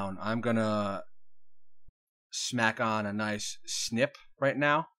one down. I'm gonna smack on a nice snip right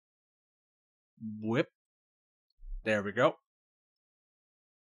now. Whip. There we go.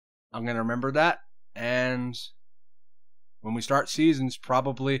 I'm gonna remember that, and when we start Seasons,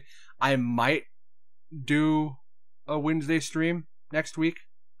 probably I might do a Wednesday stream next week.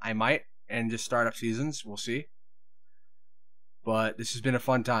 I might, and just start up Seasons. We'll see. But this has been a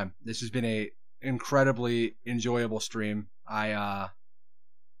fun time. This has been a incredibly enjoyable stream. I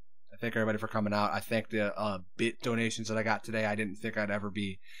thank everybody for coming out. I thank the bit donations that I got today. I didn't think I'd ever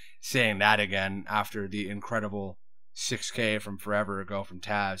be saying that again after the incredible 6K from forever ago from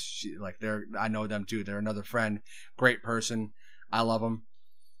Taz. I know them too. They're another friend, great person. I love them.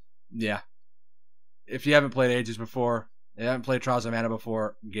 Yeah. If you haven't played Ages before, if you haven't played Trials of Mana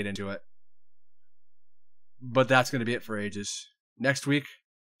before, get into it. But that's going to be it for Ages. Next week,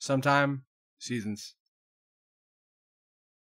 sometime, Seasons.